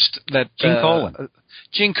the artist that Gene Colan.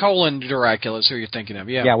 Gene Colan Dracula is who you're thinking of.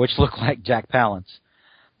 Yeah. Yeah, which looked like Jack Palance.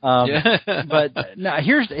 But now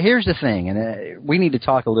here's the thing, and we need to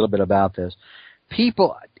talk a little bit about this.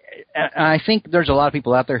 People, and I think there's a lot of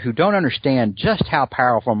people out there who don't understand just how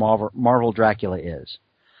powerful Marvel Dracula is.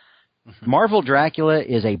 Marvel Dracula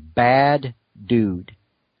is a bad dude,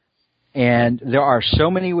 and there are so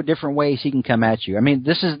many different ways he can come at you. I mean,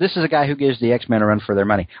 this is a guy who gives the X-Men a run for their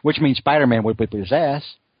money, which means Spider-Man would whip his ass.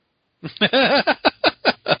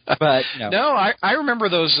 But no, I remember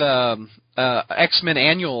those X-Men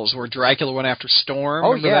annuals where Dracula went after Storm. Oh,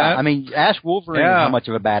 remember yeah. that? I mean, ask Wolverine how much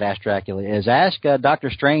of a badass Dracula is. Ask Doctor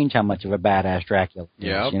Strange how much of a badass Dracula is.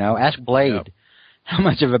 Yep. Ask Blade how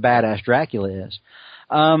much of a badass Dracula is.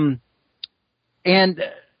 And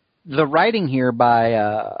the writing here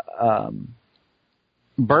by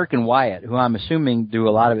Burke and Wyatt, who I'm assuming do a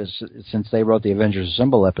lot of it since they wrote the Avengers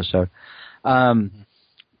Assemble episode,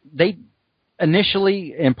 they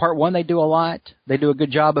initially, in part 1, they do a lot. They do a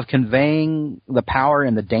good job of conveying the power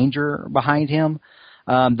and the danger behind him.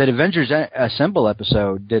 That Avengers Assemble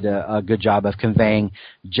episode did a good job of conveying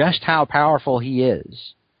just how powerful he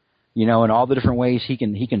is, and all the different ways he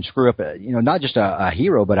can screw up, not just a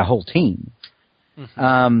hero, but a whole team.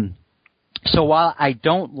 Mm-hmm. So while I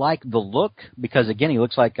don't like the look, because again he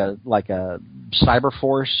looks like a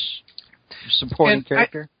Cyberforce supporting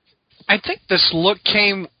character. I think this look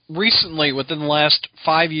came recently, within the last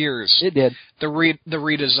 5 years. It did. The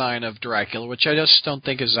redesign of Dracula, which I just don't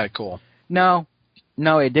think is that cool. No,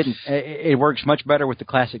 it didn't. It works much better with the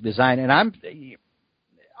classic design, and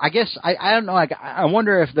I guess I don't know. I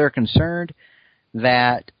wonder if they're concerned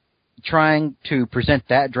that trying to present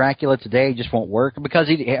that Dracula today just won't work, because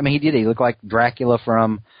he looked like Dracula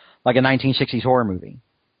from like a 1960s horror movie.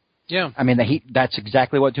 Yeah. I mean, that's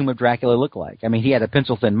exactly what Tomb of Dracula looked like. I mean, he had a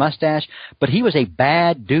pencil-thin mustache, but he was a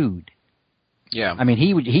bad dude. Yeah. I mean,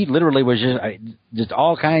 he literally was just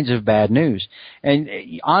all kinds of bad news. And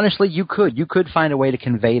honestly, you could find a way to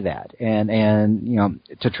convey that and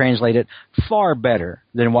to translate it far better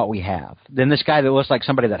than what we have. Than this guy that looks like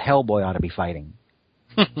somebody that Hellboy ought to be fighting.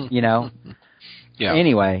 Yeah.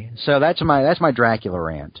 Anyway, so that's my Dracula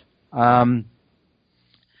rant.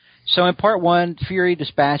 So in part 1, Fury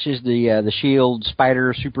dispatches the S.H.I.E.L.D.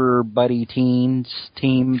 Spider Super Buddy team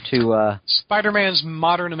to Spider-Man's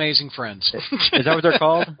Modern Amazing Friends. Is that what they're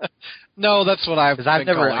called? No, that's what I've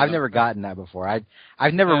never gotten that before.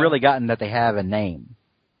 I've never really gotten that they have a name.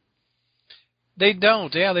 They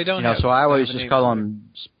don't. Yeah, they don't. So I always just call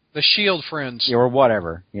them the S.H.I.E.L.D. Friends, or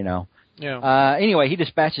whatever. Yeah. Anyway, he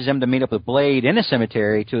dispatches them to meet up with Blade in a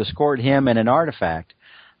cemetery to escort him and an artifact.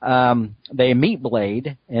 They meet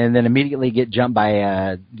Blade and then immediately get jumped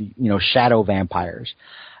by, shadow vampires.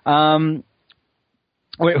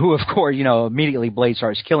 Who, of course, immediately Blade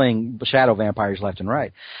starts killing shadow vampires left and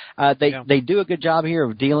right. They do a good job here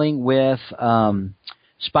of dealing with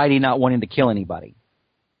Spidey not wanting to kill anybody,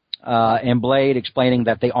 and Blade explaining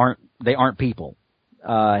that they aren't people.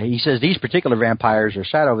 He says these particular vampires are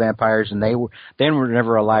shadow vampires, and they were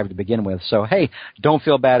never alive to begin with. So hey, don't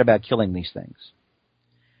feel bad about killing these things.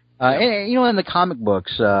 And, in the comic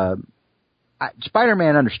books,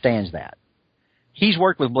 Spider-Man understands that. He's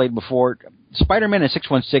worked with Blade before. Spider-Man in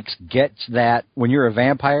 616 gets that when you're a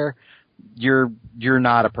vampire, you're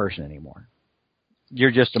not a person anymore.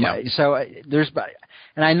 You're just so there's,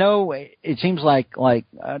 and I know it seems like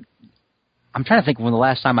I'm trying to think when the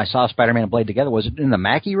last time I saw Spider-Man and Blade together. Was it in the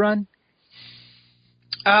Mackie run?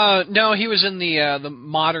 No, he was in the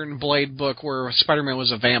modern Blade book where Spider-Man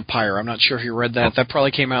was a vampire. I'm not sure if you read that. That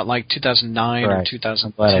probably came out like 2009 or 2010.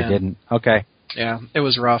 I'm glad I didn't. Okay. Yeah, it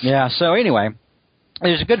was rough. Yeah. So anyway.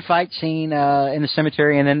 There's a good fight scene in the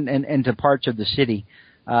cemetery and then into parts of the city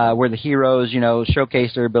where the heroes,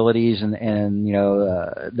 showcase their abilities and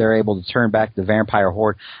they're able to turn back the vampire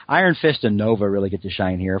horde. Iron Fist and Nova really get to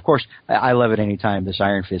shine here. Of course, I love it any time this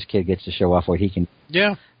Iron Fist kid gets to show off what he can.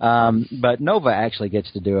 Yeah. But Nova actually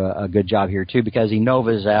gets to do a good job here too because he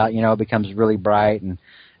Novas out, becomes really bright and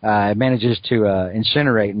manages to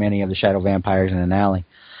incinerate many of the shadow vampires in an alley.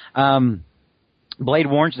 Blade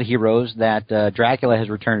warns the heroes that Dracula has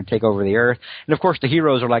returned to take over the Earth. And, of course, the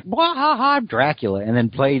heroes are like, "Wah, ha, ha, I'm Dracula." And then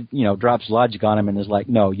Blade, drops logic on him and is like,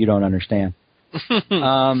 "No, you don't understand."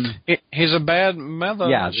 He's a bad mother.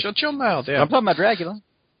 Yeah. Shut your mouth. Yeah. I'm talking about Dracula.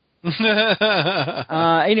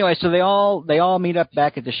 Anyway, so they all meet up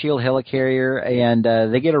back at the S.H.I.E.L.D. helicarrier, and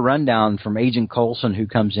they get a rundown from Agent Coulson, who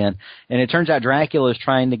comes in. And it turns out Dracula is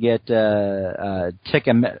trying to get this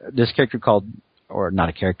character called... or not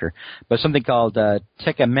a character, but something called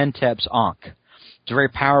Tekamenhotep's Ankh. It's a very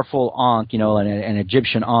powerful Ankh, an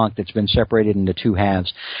Egyptian Ankh that's been separated into two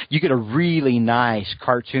halves. You get a really nice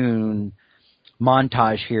cartoon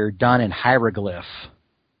montage here done in hieroglyph.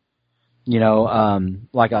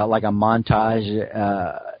 Like a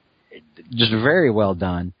montage, just very well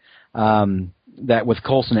done. That with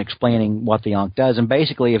Coulson explaining what the Ankh does. And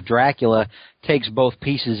basically, if Dracula takes both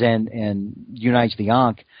pieces and unites the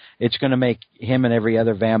Ankh, it's going to make him and every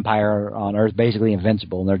other vampire on Earth basically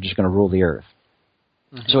invincible, and they're just going to rule the Earth.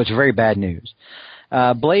 Mm-hmm. So it's very bad news.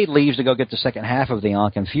 Blade leaves to go get the second half of the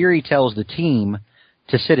Ankh, and Fury tells the team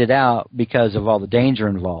to sit it out because of all the danger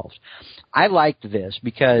involved. I liked this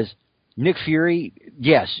because Nick Fury,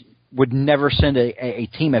 yes, would never send a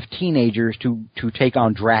team of teenagers to take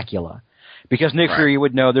on Dracula. Because Nick Fury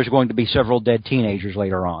would know there's going to be several dead teenagers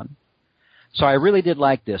later on. So I really did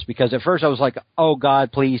like this because at first I was like, oh,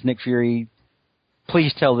 God, please, Nick Fury,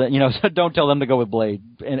 please tell them, don't tell them to go with Blade.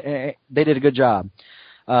 And they did a good job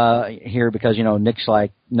here because, Nick's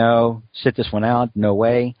like, no, sit this one out, no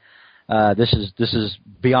way. This is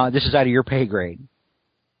beyond, this is out of your pay grade.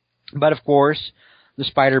 But, of course, the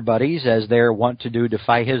Spider Buddies, as they're wont to do,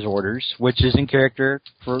 defy his orders, which is in character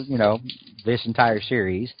for, this entire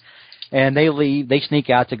series. And they leave, they sneak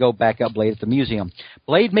out to go back up Blade at the museum.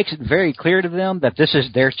 Blade makes it very clear to them that this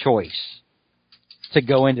is their choice to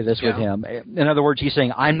go into this with him. In other words, he's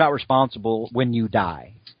saying, I'm not responsible when you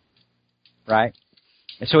die. Right?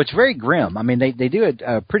 And so it's very grim. I mean, they do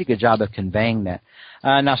a pretty good job of conveying that.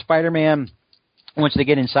 Now, Spider-Man, once they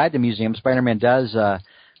get inside the museum, Spider-Man does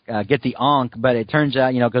get the Ankh, but it turns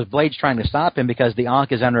out, because Blade's trying to stop him because the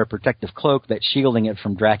Ankh is under a protective cloak that's shielding it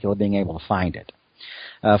from Dracula being able to find it.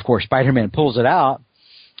 Of course, Spider-Man pulls it out,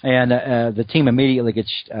 and the team immediately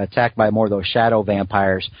gets attacked by more of those shadow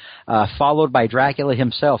vampires, followed by Dracula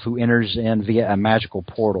himself, who enters in via a magical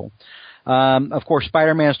portal. Of course,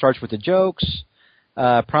 Spider-Man starts with the jokes,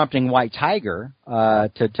 prompting White Tiger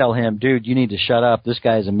to tell him, dude, you need to shut up. This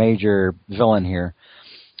guy's a major villain here.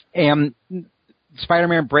 And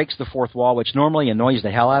Spider-Man breaks the fourth wall, which normally annoys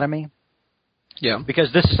the hell out of me. Yeah.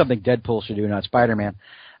 Because this is something Deadpool should do, not Spider-Man.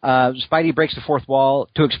 Spidey breaks the fourth wall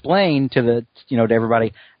to explain to to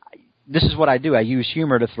everybody, this is what I do. I use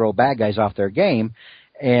humor to throw bad guys off their game.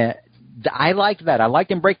 And I liked that. I liked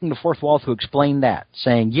him breaking the fourth wall to explain that,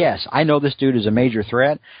 saying, yes, I know this dude is a major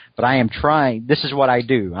threat, but I am trying, this is what I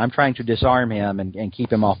do. I'm trying to disarm him and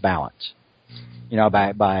keep him off balance,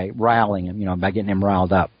 by riling him, by getting him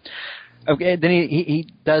riled up. Okay, then he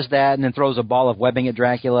does that and then throws a ball of webbing at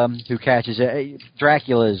Dracula, who catches it.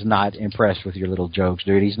 Dracula is not impressed with your little jokes,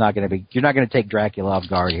 dude. He's not going to be. You're not going to take Dracula off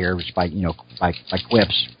guard here, just by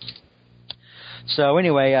quips. So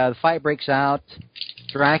anyway, the fight breaks out.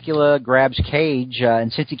 Dracula grabs Cage,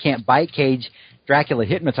 and since he can't bite Cage, Dracula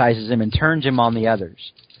hypnotizes him and turns him on the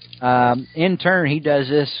others. In turn, he does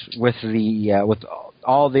this with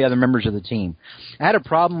all the other members of the team. I had a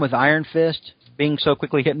problem with Iron Fist being so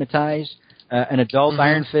quickly hypnotized. An adult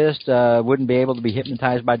Iron Fist wouldn't be able to be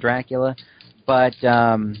hypnotized by Dracula, but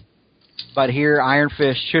here Iron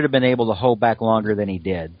Fist should have been able to hold back longer than he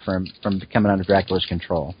did from coming under Dracula's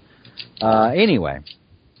control. Anyway,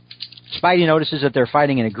 Spidey notices that they're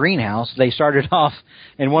fighting in a greenhouse. They started off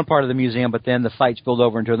in one part of the museum, but then the fight spilled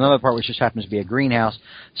over into another part, which just happens to be a greenhouse.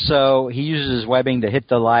 So he uses his webbing to hit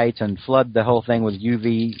the lights and flood the whole thing with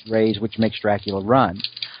UV rays, which makes Dracula run.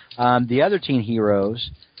 The other teen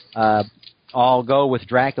heroes all go with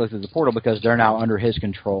Dracula through the portal because they're now under his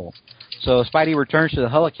control. So Spidey returns to the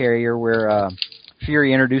helicarrier where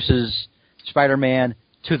Fury introduces Spider-Man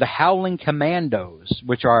to the Howling Commandos,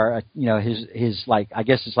 which are, his like, I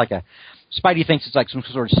guess it's like Spidey thinks it's like some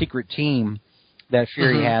sort of secret team that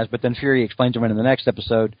Fury has, but then Fury explains to him in the next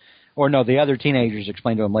episode, or no, the other teenagers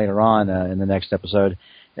explain to him later on in the next episode,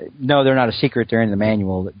 no, they're not a secret, they're in the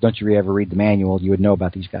manual. Don't you ever read the manual, you would know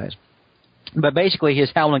about these guys. But basically,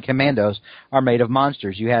 his Howling Commandos are made of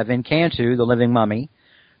monsters. You have Encanto, the living mummy,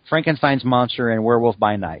 Frankenstein's monster, and Werewolf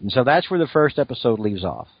by Night. And so that's where the first episode leaves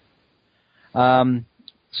off.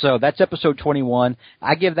 So that's episode 21.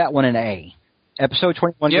 I give that one an A. Episode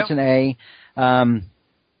 21 gets an A.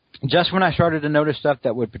 Just when I started to notice stuff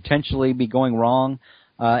that would potentially be going wrong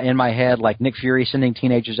in my head, like Nick Fury sending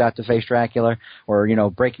teenagers out to face Dracula, or,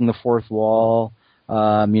 breaking the fourth wall,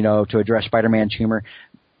 to address Spider-Man's humor,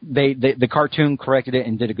 the cartoon corrected it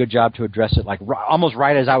and did a good job to address it, like almost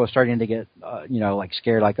right as I was starting to get, like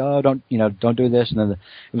scared, like, oh, don't do this. And then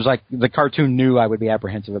it was like the cartoon knew I would be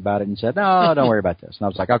apprehensive about it and said, no, don't worry about this. And I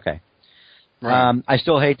was like, okay. Right. I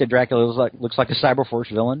still hate that Dracula looks like a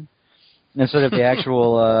Cyberforce villain instead of the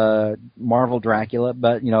actual Marvel Dracula,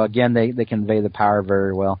 but again, they convey the power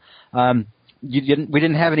very well. We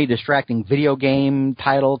didn't have any distracting video game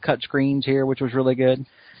title cut screens here, which was really good,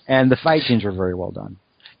 and the fight scenes were very well done.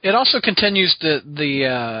 It also continues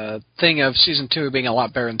the thing of season 2 being a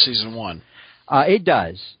lot better than season 1. It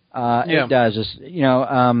does. It does.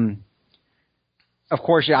 Of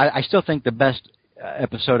course, I still think the best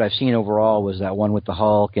episode I've seen overall was that one with the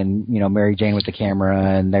Hulk and Mary Jane with the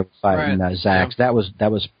camera and they were fighting Zax. Yeah.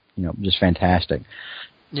 That was just fantastic.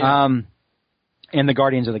 Yeah. And the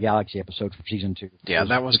Guardians of the Galaxy episode from season 2. Yeah,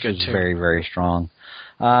 that was good too. Very, very strong.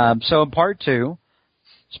 So in part 2.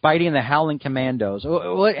 Spidey and the Howling Commandos.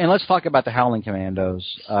 And let's talk about the Howling Commandos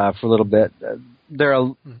for a little bit.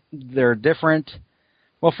 They're different.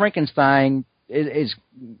 Well, Frankenstein is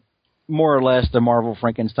more or less the Marvel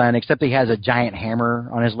Frankenstein, except he has a giant hammer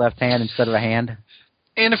on his left hand instead of a hand.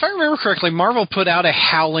 And if I remember correctly, Marvel put out a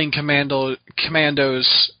Howling Commandos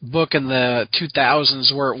book in the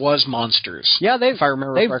 2000s where it was monsters. Yeah, if I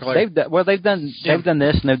remember correctly. They've done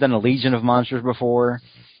this, and they've done a Legion of Monsters before.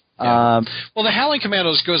 Yeah. Well, the Howling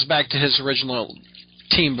Commandos goes back to his original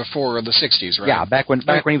team before the 60s, right? Yeah, back when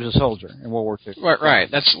he was a soldier in World War II. Right.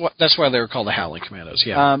 That's why they were called the Howling Commandos.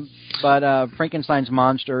 Yeah. But Frankenstein's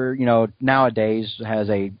monster, nowadays has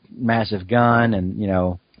a massive gun and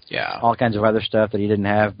all kinds of other stuff that he didn't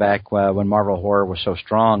have back when Marvel horror was so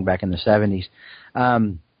strong back in the 70s.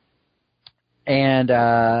 And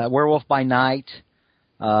Werewolf by Night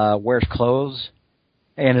wears clothes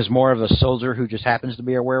and is more of a soldier who just happens to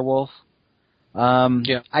be a werewolf.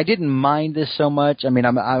 I didn't mind this so much. I mean,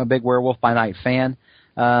 I'm a big Werewolf by Night fan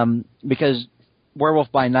because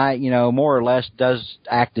Werewolf by Night, more or less does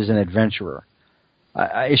act as an adventurer.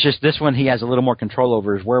 It's just this one he has a little more control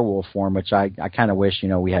over his werewolf form, which I kind of wish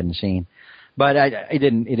we hadn't seen. But it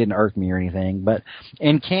didn't irk me or anything. But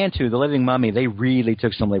in Cantu, the Living Mummy, they really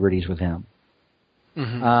took some liberties with him.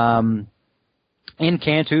 Mm-hmm. In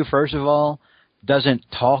Cantu, first of all, doesn't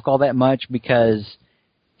talk all that much because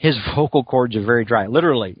his vocal cords are very dry.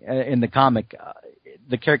 Literally, in the comic,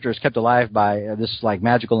 the character is kept alive by this like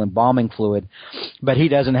magical embalming fluid, but he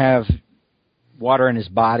doesn't have water in his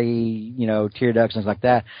body, tear ducts and things like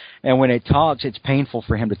that. And when it talks, it's painful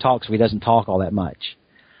for him to talk, so he doesn't talk all that much.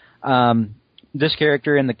 This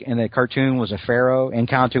character in the cartoon was a pharaoh.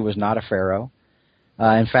 Encanto was not a pharaoh.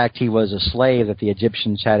 In fact, he was a slave that the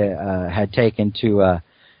Egyptians had taken to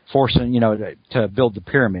force him, to build the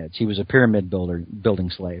pyramids. He was a pyramid building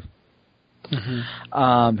slave,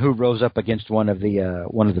 who rose up against one of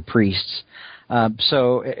the priests.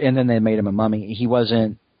 And then they made him a mummy. He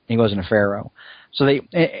wasn't a pharaoh. So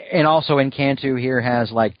and also in Cantu here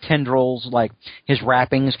has like tendrils, like his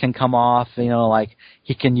wrappings can come off, like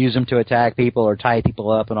he can use them to attack people or tie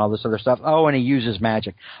people up and all this other stuff. Oh, and he uses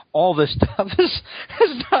magic. All this stuff is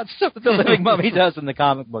not stuff that the Living Mummy does in the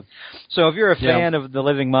comic book. So if you're a fan of the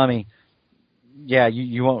Living Mummy,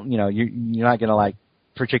 you won't, you're not going to like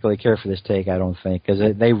particularly care for this take, I don't think, because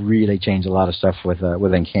they really change a lot of stuff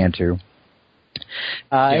within Cantu.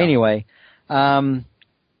 Anyway,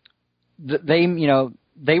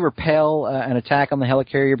 they repel an attack on the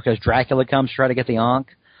helicarrier because Dracula comes to try to get the Ankh.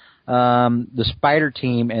 The Spider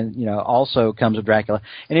team also comes with Dracula,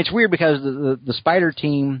 and it's weird because the Spider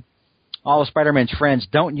team, all of Spider-Man's friends,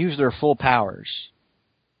 don't use their full powers,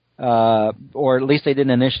 or at least they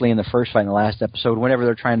didn't initially in the first fight in the last episode. Whenever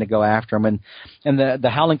they're trying to go after them, and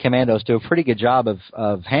the Howling Commandos do a pretty good job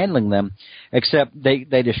of handling them, except they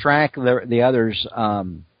distract the others.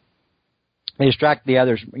 They distract the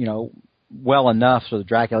others, well enough so that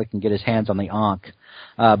Dracula can get his hands on the Ankh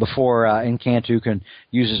before Encantu can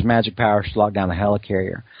use his magic powers to lock down the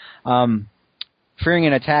helicarrier. Fearing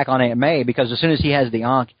an attack on Aunt May, because as soon as he has the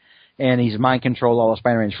Ankh and he's mind controlled all of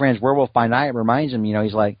Spider-Man's friends, Werewolf by Night reminds him,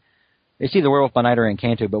 he's like, it's either Werewolf by Night or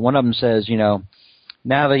Encantu, but one of them says, now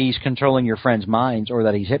that he's controlling your friends' minds or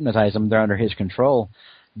that he's hypnotized them, they're under his control.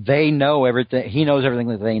 They know everything. He knows everything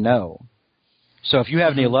that they know. So if you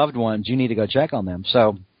have any loved ones, you need to go check on them.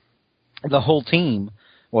 So the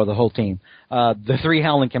three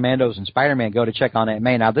Howling Commandos and Spider-Man go to check on Aunt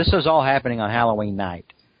May. Now, this is all happening on Halloween night.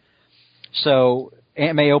 So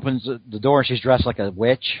Aunt May opens the door, and she's dressed like a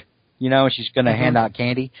witch, and she's going to hand out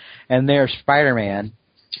candy. And there's Spider-Man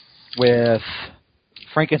with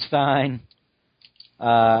Frankenstein,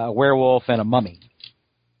 a werewolf, and a mummy.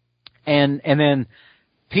 And then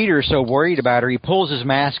Peter's so worried about her, he pulls his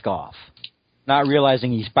mask off, not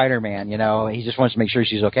realizing he's Spider-Man, He just wants to make sure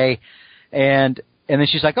she's okay. And then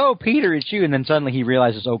she's like, "Oh, Peter, it's you." And then suddenly he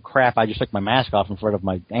realizes, "Oh, crap, I just took my mask off in front of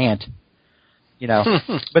my aunt."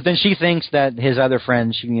 But then she thinks that his other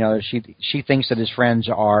friends, she thinks that his friends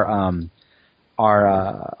are,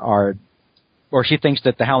 or she thinks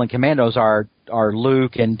that the Howling Commandos are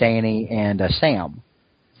Luke and Danny and Sam,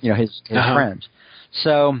 his friends.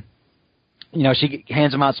 So, she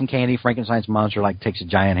hands them out some candy. Frankenstein's monster takes a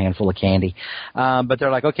giant handful of candy, but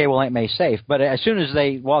they're like, okay, well, Aunt May's safe. But as soon as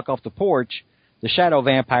they walk off the porch, the shadow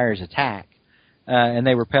vampires attack, and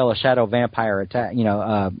they repel a shadow vampire attack,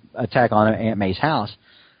 attack on Aunt May's house.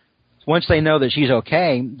 Once they know that she's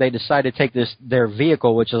okay, they decide to take their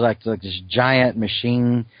vehicle, which is like this giant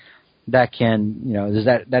machine that can,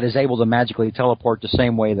 that is able to magically teleport the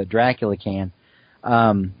same way that Dracula can.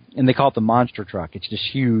 And they call it the monster truck. It's this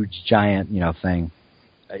huge, giant, thing.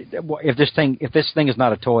 If this thing is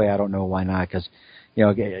not a toy, I don't know why not. Because,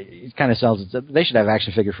 it kind of sells. They should have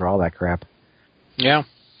action figures for all that crap. Yeah.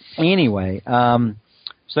 Anyway, so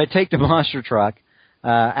they take the monster truck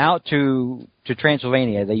out to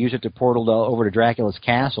Transylvania. They use it to portal over to Dracula's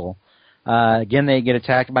castle. Again, they get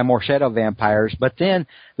attacked by more shadow vampires. But then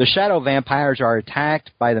the shadow vampires are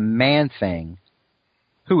attacked by the Man-Thing,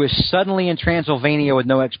 who is suddenly in Transylvania with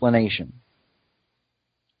no explanation.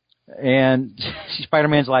 And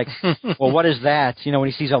Spider-Man's like, well, what is that? When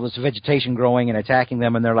he sees all this vegetation growing and attacking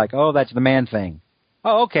them, and they're like, oh, that's the Man-Thing.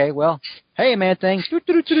 Oh, okay, well, hey, Man-Thing.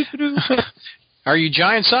 Are you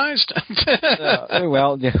giant-sized?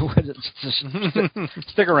 Well,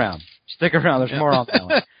 stick around. Stick around. There's more on that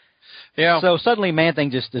one. Yeah. So suddenly Man-Thing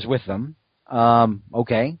just is with them.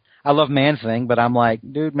 Okay. I love Man-Thing, but I'm like,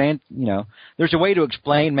 dude, there's a way to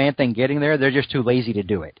explain Man-Thing getting there. They're just too lazy to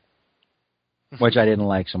do it, which I didn't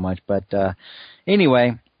like so much. But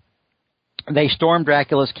anyway, they storm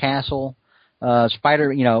Dracula's castle.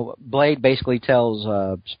 Blade basically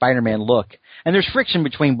tells Spider-Man, look, and there's friction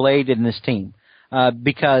between Blade and this team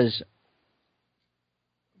because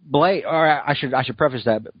Blade, or I should preface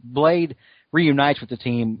that, Blade reunites with the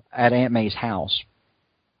team at Aunt May's house.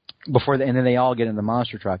 And then they all get in the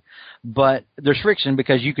monster truck. But there's friction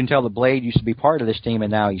because you can tell that Blade used to be part of this team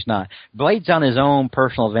and now he's not. Blade's on his own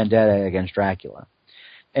personal vendetta against Dracula.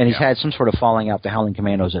 And he's had some sort of falling out with the Howling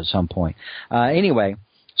Commandos at some point. Anyway,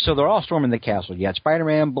 so they're all storming the castle. You got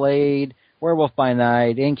Spider-Man, Blade, Werewolf by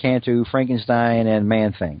Night, Encantu, Frankenstein, and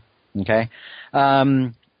Man-Thing. Okay?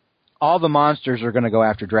 All the monsters are going to go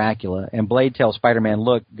after Dracula. And Blade tells Spider-Man,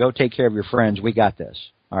 look, go take care of your friends. We got this.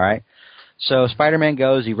 All right? So Spider-Man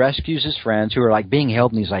goes, he rescues his friends who are being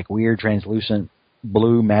held in these weird translucent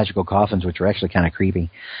blue magical coffins, which are actually kind of creepy.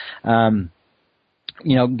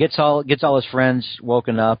 Gets all his friends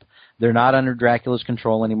woken up. They're not under Dracula's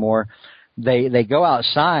control anymore. they go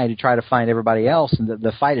outside to try to find everybody else, and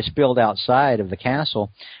the fight is spilled outside of the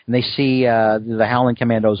castle, and they see the Howling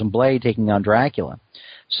Commandos and Blade taking on Dracula.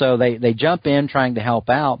 So they jump in trying to help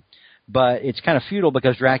out, but it's kind of futile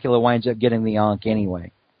because Dracula winds up getting the Ankh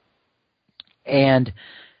anyway. And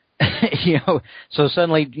so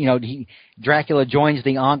suddenly, Dracula joins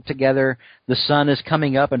the Ankh together. The sun is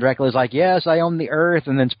coming up, and Dracula's like, "Yes, I own the Earth."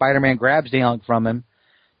 And then Spider-Man grabs the Ankh from him,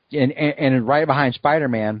 and right behind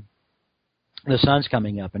Spider-Man, the sun's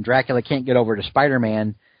coming up, and Dracula can't get over to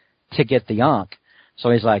Spider-Man to get the Ankh.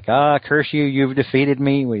 So he's like, curse you, you've defeated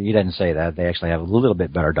me. Well, he doesn't say that. They actually have a little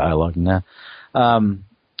bit better dialogue than that.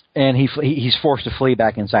 And he's forced to flee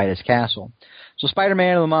back inside his castle. So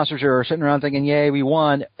Spider-Man and the monsters are sitting around thinking, yay, we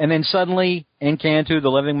won. And then suddenly, Encantu, the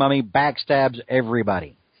living mummy, backstabs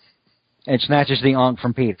everybody and snatches the Ankh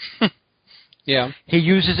from Peter. Yeah. He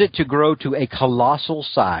uses it to grow to a colossal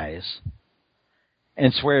size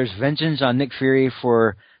and swears vengeance on Nick Fury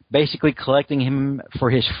for basically collecting him for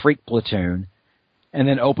his freak platoon, and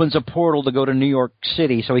then opens a portal to go to New York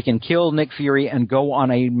City so he can kill Nick Fury and go on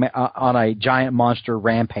a giant monster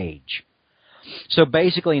rampage. So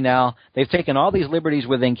basically now they've taken all these liberties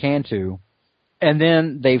with Encantu, and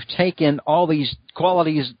then they've taken all these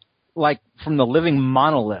qualities like from the living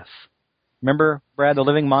monolith. Remember, Brad, the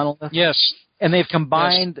living monolith? Yes. And they've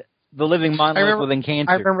combined the living monolith with Encantu.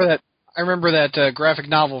 I remember that graphic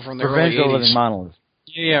novel from the Revenge early 80s. of the Living Monolith.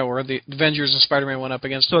 Yeah, where the Avengers and Spider-Man went up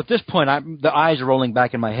against. So at this point, the eyes are rolling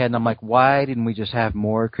back in my head, and I'm like, why didn't we just have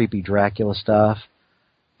more creepy Dracula stuff?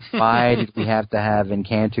 Why did we have to have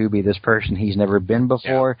Encantu be this person he's never been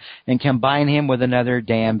before and combine him with another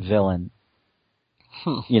damn villain?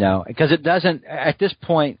 Because it doesn't, at this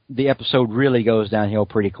point, the episode really goes downhill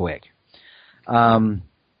pretty quick.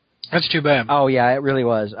 That's too bad. Oh, yeah, it really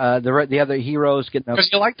was. The other heroes get no... Because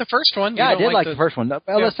you liked the first one. Yeah, I did like the first one. Well,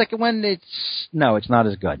 the second one, it's not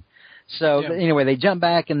as good. So, anyway, they jump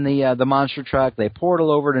back in the monster truck. They portal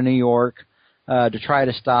over to New York to try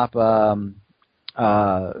to stop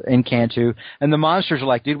Encantu. And the monsters are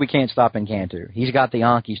like, dude, we can't stop Encantu. He's got the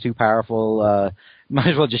Ankh. He's too powerful. Might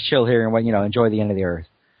as well just chill here and enjoy the end of the Earth.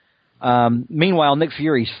 Meanwhile, Nick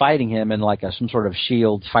Fury's fighting him in like some sort of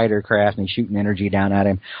shield fighter craft, and he's shooting energy down at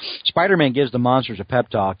him. Spider-Man gives the monsters a pep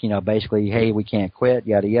talk, basically, hey, we can't quit,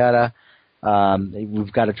 yada, yada.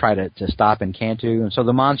 We've got to try to stop Encantu. And so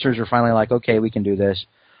the monsters are finally like, okay, we can do this.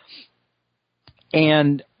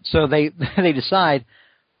 And so they decide,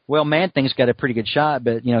 well, Man-Thing's got a pretty good shot,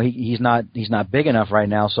 but, he's not big enough right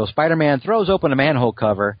now. So Spider-Man throws open a manhole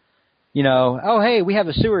cover, oh, hey, we have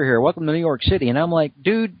a sewer here. Welcome to New York City. And I'm like,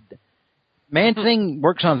 dude, Man-Thing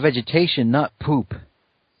works on vegetation, not poop.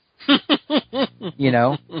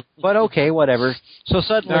 But okay, whatever. So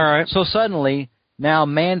suddenly, now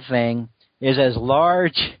Man-Thing is as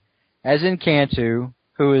large as Encantu,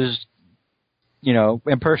 who is,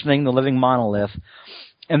 impersonating the living monolith.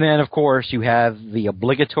 And then, of course, you have the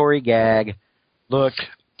obligatory gag. Look.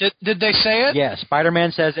 Did they say it? Yeah,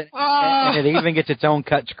 Spider-Man says it, and it even gets its own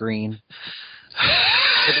cut screen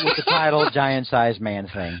with the title "Giant-Sized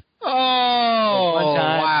Man-Thing." Oh, one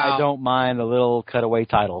time, wow. I don't mind a little cutaway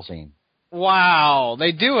title scene. Wow,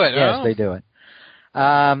 they do it, Yes, huh? they do it.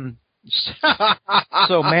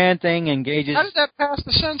 So Man-Thing engages... How did that pass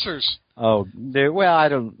the censors? Oh, well, I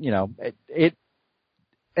don't,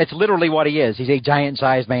 it's literally what he is. He's a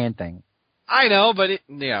giant-sized Man-Thing. I know, but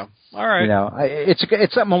all right.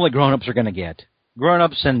 It's something only grown-ups are going to get.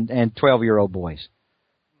 Grown-ups and 12-year-old boys.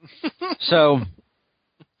 So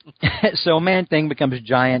Man-Thing becomes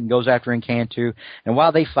giant and goes after Encantu, and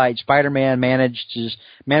while they fight, Spider-Man manages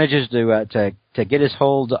to get his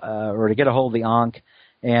hold or to get a hold of the Ankh,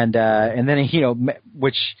 and then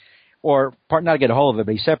not to get a hold of it,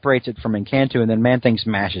 but he separates it from Encantu, and then Man-Thing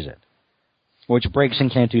smashes it, which breaks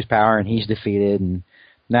Encantu's power, and he's defeated, and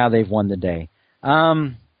now they've won the day.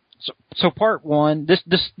 So part one, this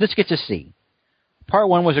gets a C. Part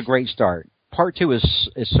one was a great start. Part two is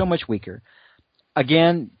so much weaker.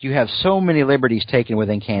 Again, you have so many liberties taken with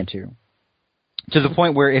Encantu, to the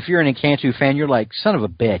point where if you're an Encantu fan, you're like, son of a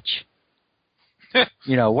bitch.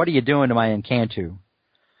 What are you doing to my Encantu?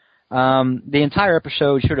 The entire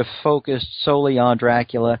episode should have focused solely on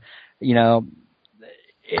Dracula,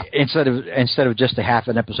 instead of just a half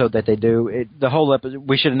an episode that they do. The whole episode,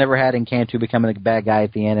 we should have never had Encantu becoming a bad guy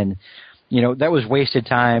at the end, and that was wasted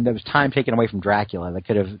time. That was time taken away from Dracula. That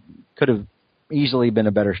could have easily been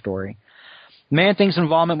a better story. Man-Thing's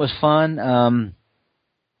involvement was fun.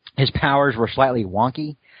 His powers were slightly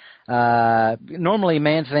wonky. Normally,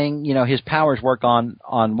 Man-Thing, his powers work on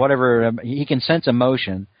whatever he can sense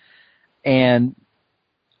emotion, and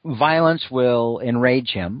violence will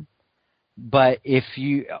enrage him. But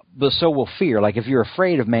so will fear. Like if you're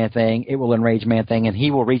afraid of Man-Thing, it will enrage Man-Thing, and he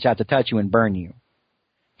will reach out to touch you and burn you.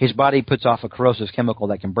 His body puts off a corrosive chemical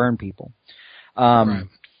that can burn people. Right.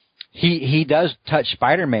 He does touch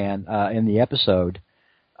Spider-Man in the episode.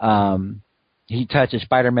 He touches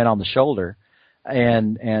Spider-Man on the shoulder,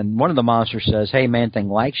 and one of the monsters says, "Hey, Man-Thing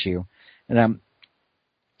likes you." And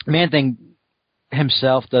Man-Thing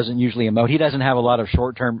himself doesn't usually emote. He doesn't have a lot of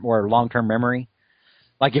short-term or long-term memory.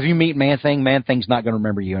 Like if you meet Man-Thing, Man-Thing's not going to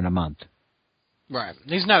remember you in a month. Right.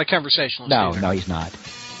 He's not a conversationalist. No, he's not.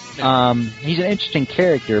 No. He's an interesting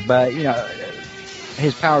character, but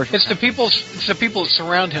his powers. It's the people that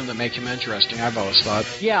surround him that make him interesting. I've always thought.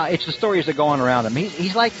 Yeah, it's the stories that go on around him.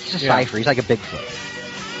 He's like a cipher. He's like a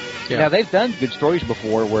Bigfoot. Yeah. Now they've done good stories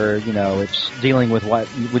before where it's dealing with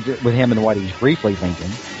with him and what he's briefly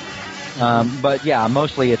thinking. But yeah,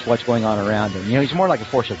 mostly it's what's going on around him. He's more like a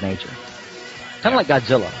force of nature. Kind of like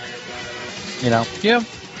Godzilla, Yeah,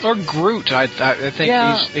 or Groot. I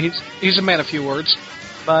think he's a man of few words.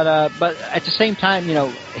 But at the same time,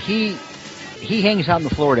 he hangs out in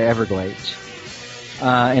the Florida Everglades,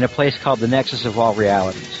 in a place called the Nexus of All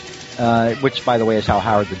Realities, which, by the way, is how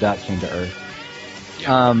Howard the Duck came to Earth.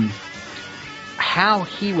 Yeah. How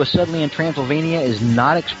he was suddenly in Transylvania is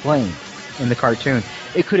not explained in the cartoon.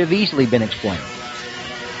 It could have easily been explained.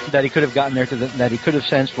 That he could have gotten there that he could have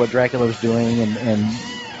sensed what Dracula was doing, and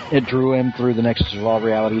it drew him through the Nexus of All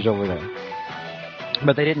Realities over there.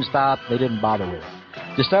 But they didn't stop. They didn't bother with it.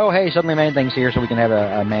 Just, hey, suddenly Man-Thing's here, so we can have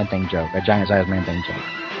a Man-Thing joke, a giant-sized Man-Thing joke.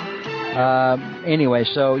 Anyway,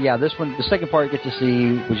 so yeah, this one, the second part you get to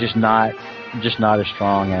see was just not as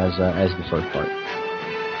strong as the first part.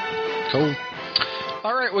 Cool.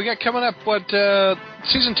 All right, we got coming up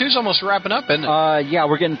season 2's almost wrapping up, isn't it? Yeah,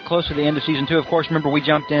 we're getting close to the end of season 2. Of course, remember we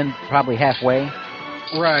jumped in probably halfway.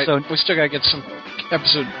 Right. So we still got to get some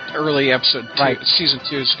early episode 2, right. Season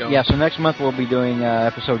 2's going. Yeah, so next month we'll be doing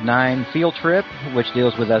episode 9, Field Trip, which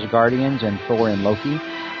deals with Asgardians and Thor and Loki,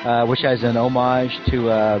 which has an homage to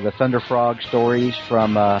the Thunder Frog stories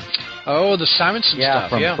from... the Simonson stuff.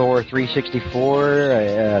 From Thor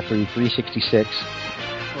 364 through 366.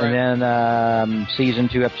 Right. And then season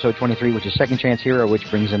 2, episode 23, which is Second Chance Hero, which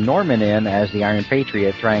brings Norman in as the Iron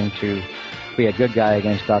Patriot, trying to be a good guy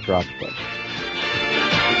against Dr. Octopus.